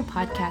Play, or your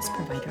podcast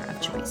provider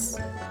of choice.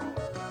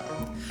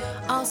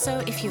 All Also,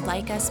 if you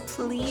like us,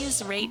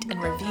 please rate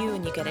and review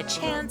when you get a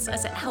chance,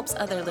 as it helps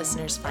other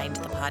listeners find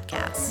the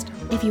podcast.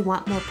 If you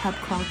want more Pub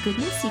Crawl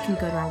goodness, you can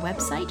go to our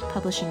website,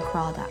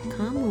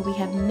 publishingcrawl.com, where we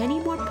have many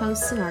more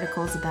posts and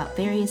articles about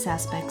various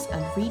aspects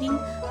of reading,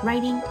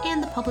 writing,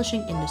 and the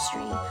publishing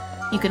industry.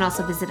 You can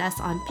also visit us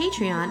on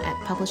Patreon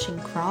at Publishing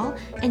Crawl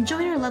and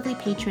join our lovely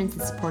patrons in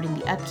supporting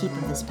the upkeep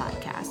of this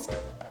podcast.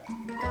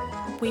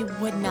 We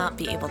would not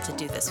be able to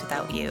do this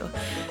without you.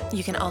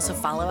 You can also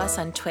follow us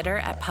on Twitter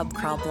at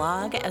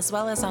PubCrawlBlog, as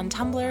well as on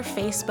Tumblr,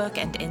 Facebook,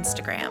 and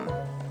Instagram.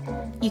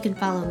 You can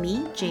follow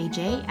me,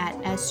 JJ, at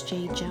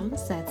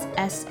SJJones, that's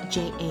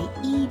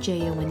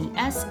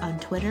SJAEJONES, on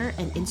Twitter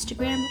and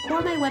Instagram,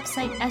 or my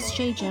website,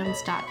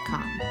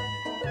 sjjones.com.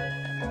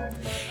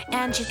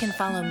 And you can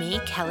follow me,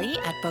 Kelly,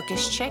 at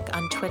Bookish Chick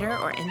on Twitter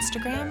or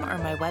Instagram, or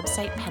my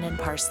website,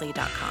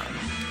 penandparsley.com.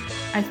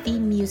 Our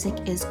theme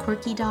music is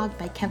Quirky Dog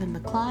by Kevin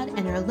MacLeod,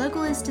 and our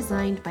logo is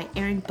designed by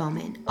Aaron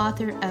Bowman,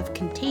 author of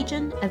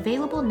Contagion,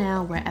 available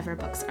now wherever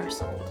books are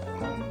sold.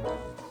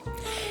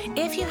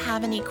 If you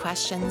have any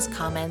questions,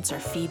 comments, or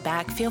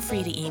feedback, feel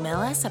free to email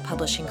us at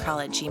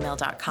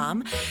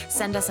publishingcrawl@gmail.com,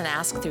 send us an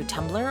ask through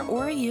Tumblr,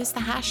 or use the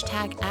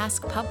hashtag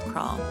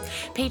AskPubCrawl.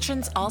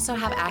 Patrons also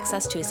have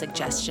access to a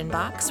suggestion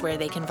box where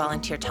they can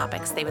volunteer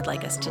topics they would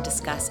like us to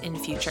discuss in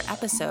future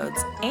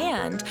episodes.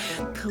 And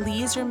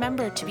please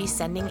remember to be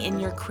sending in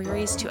your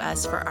queries to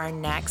us for our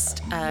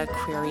next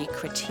Query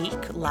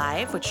Critique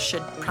Live, which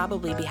should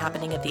probably be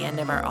happening at the end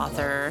of our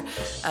author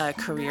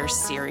career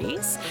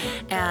series.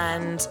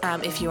 And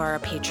if you are a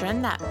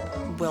patron, that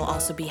will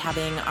also be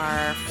having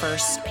our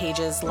First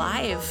Pages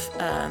Live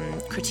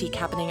critique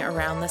happening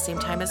around the same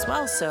time as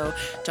well. So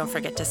don't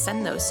forget to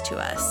send those to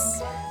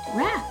us.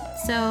 Wrap.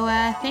 So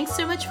thanks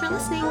so much for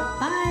listening.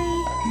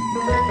 Bye.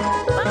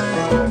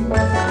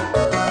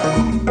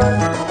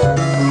 Bye.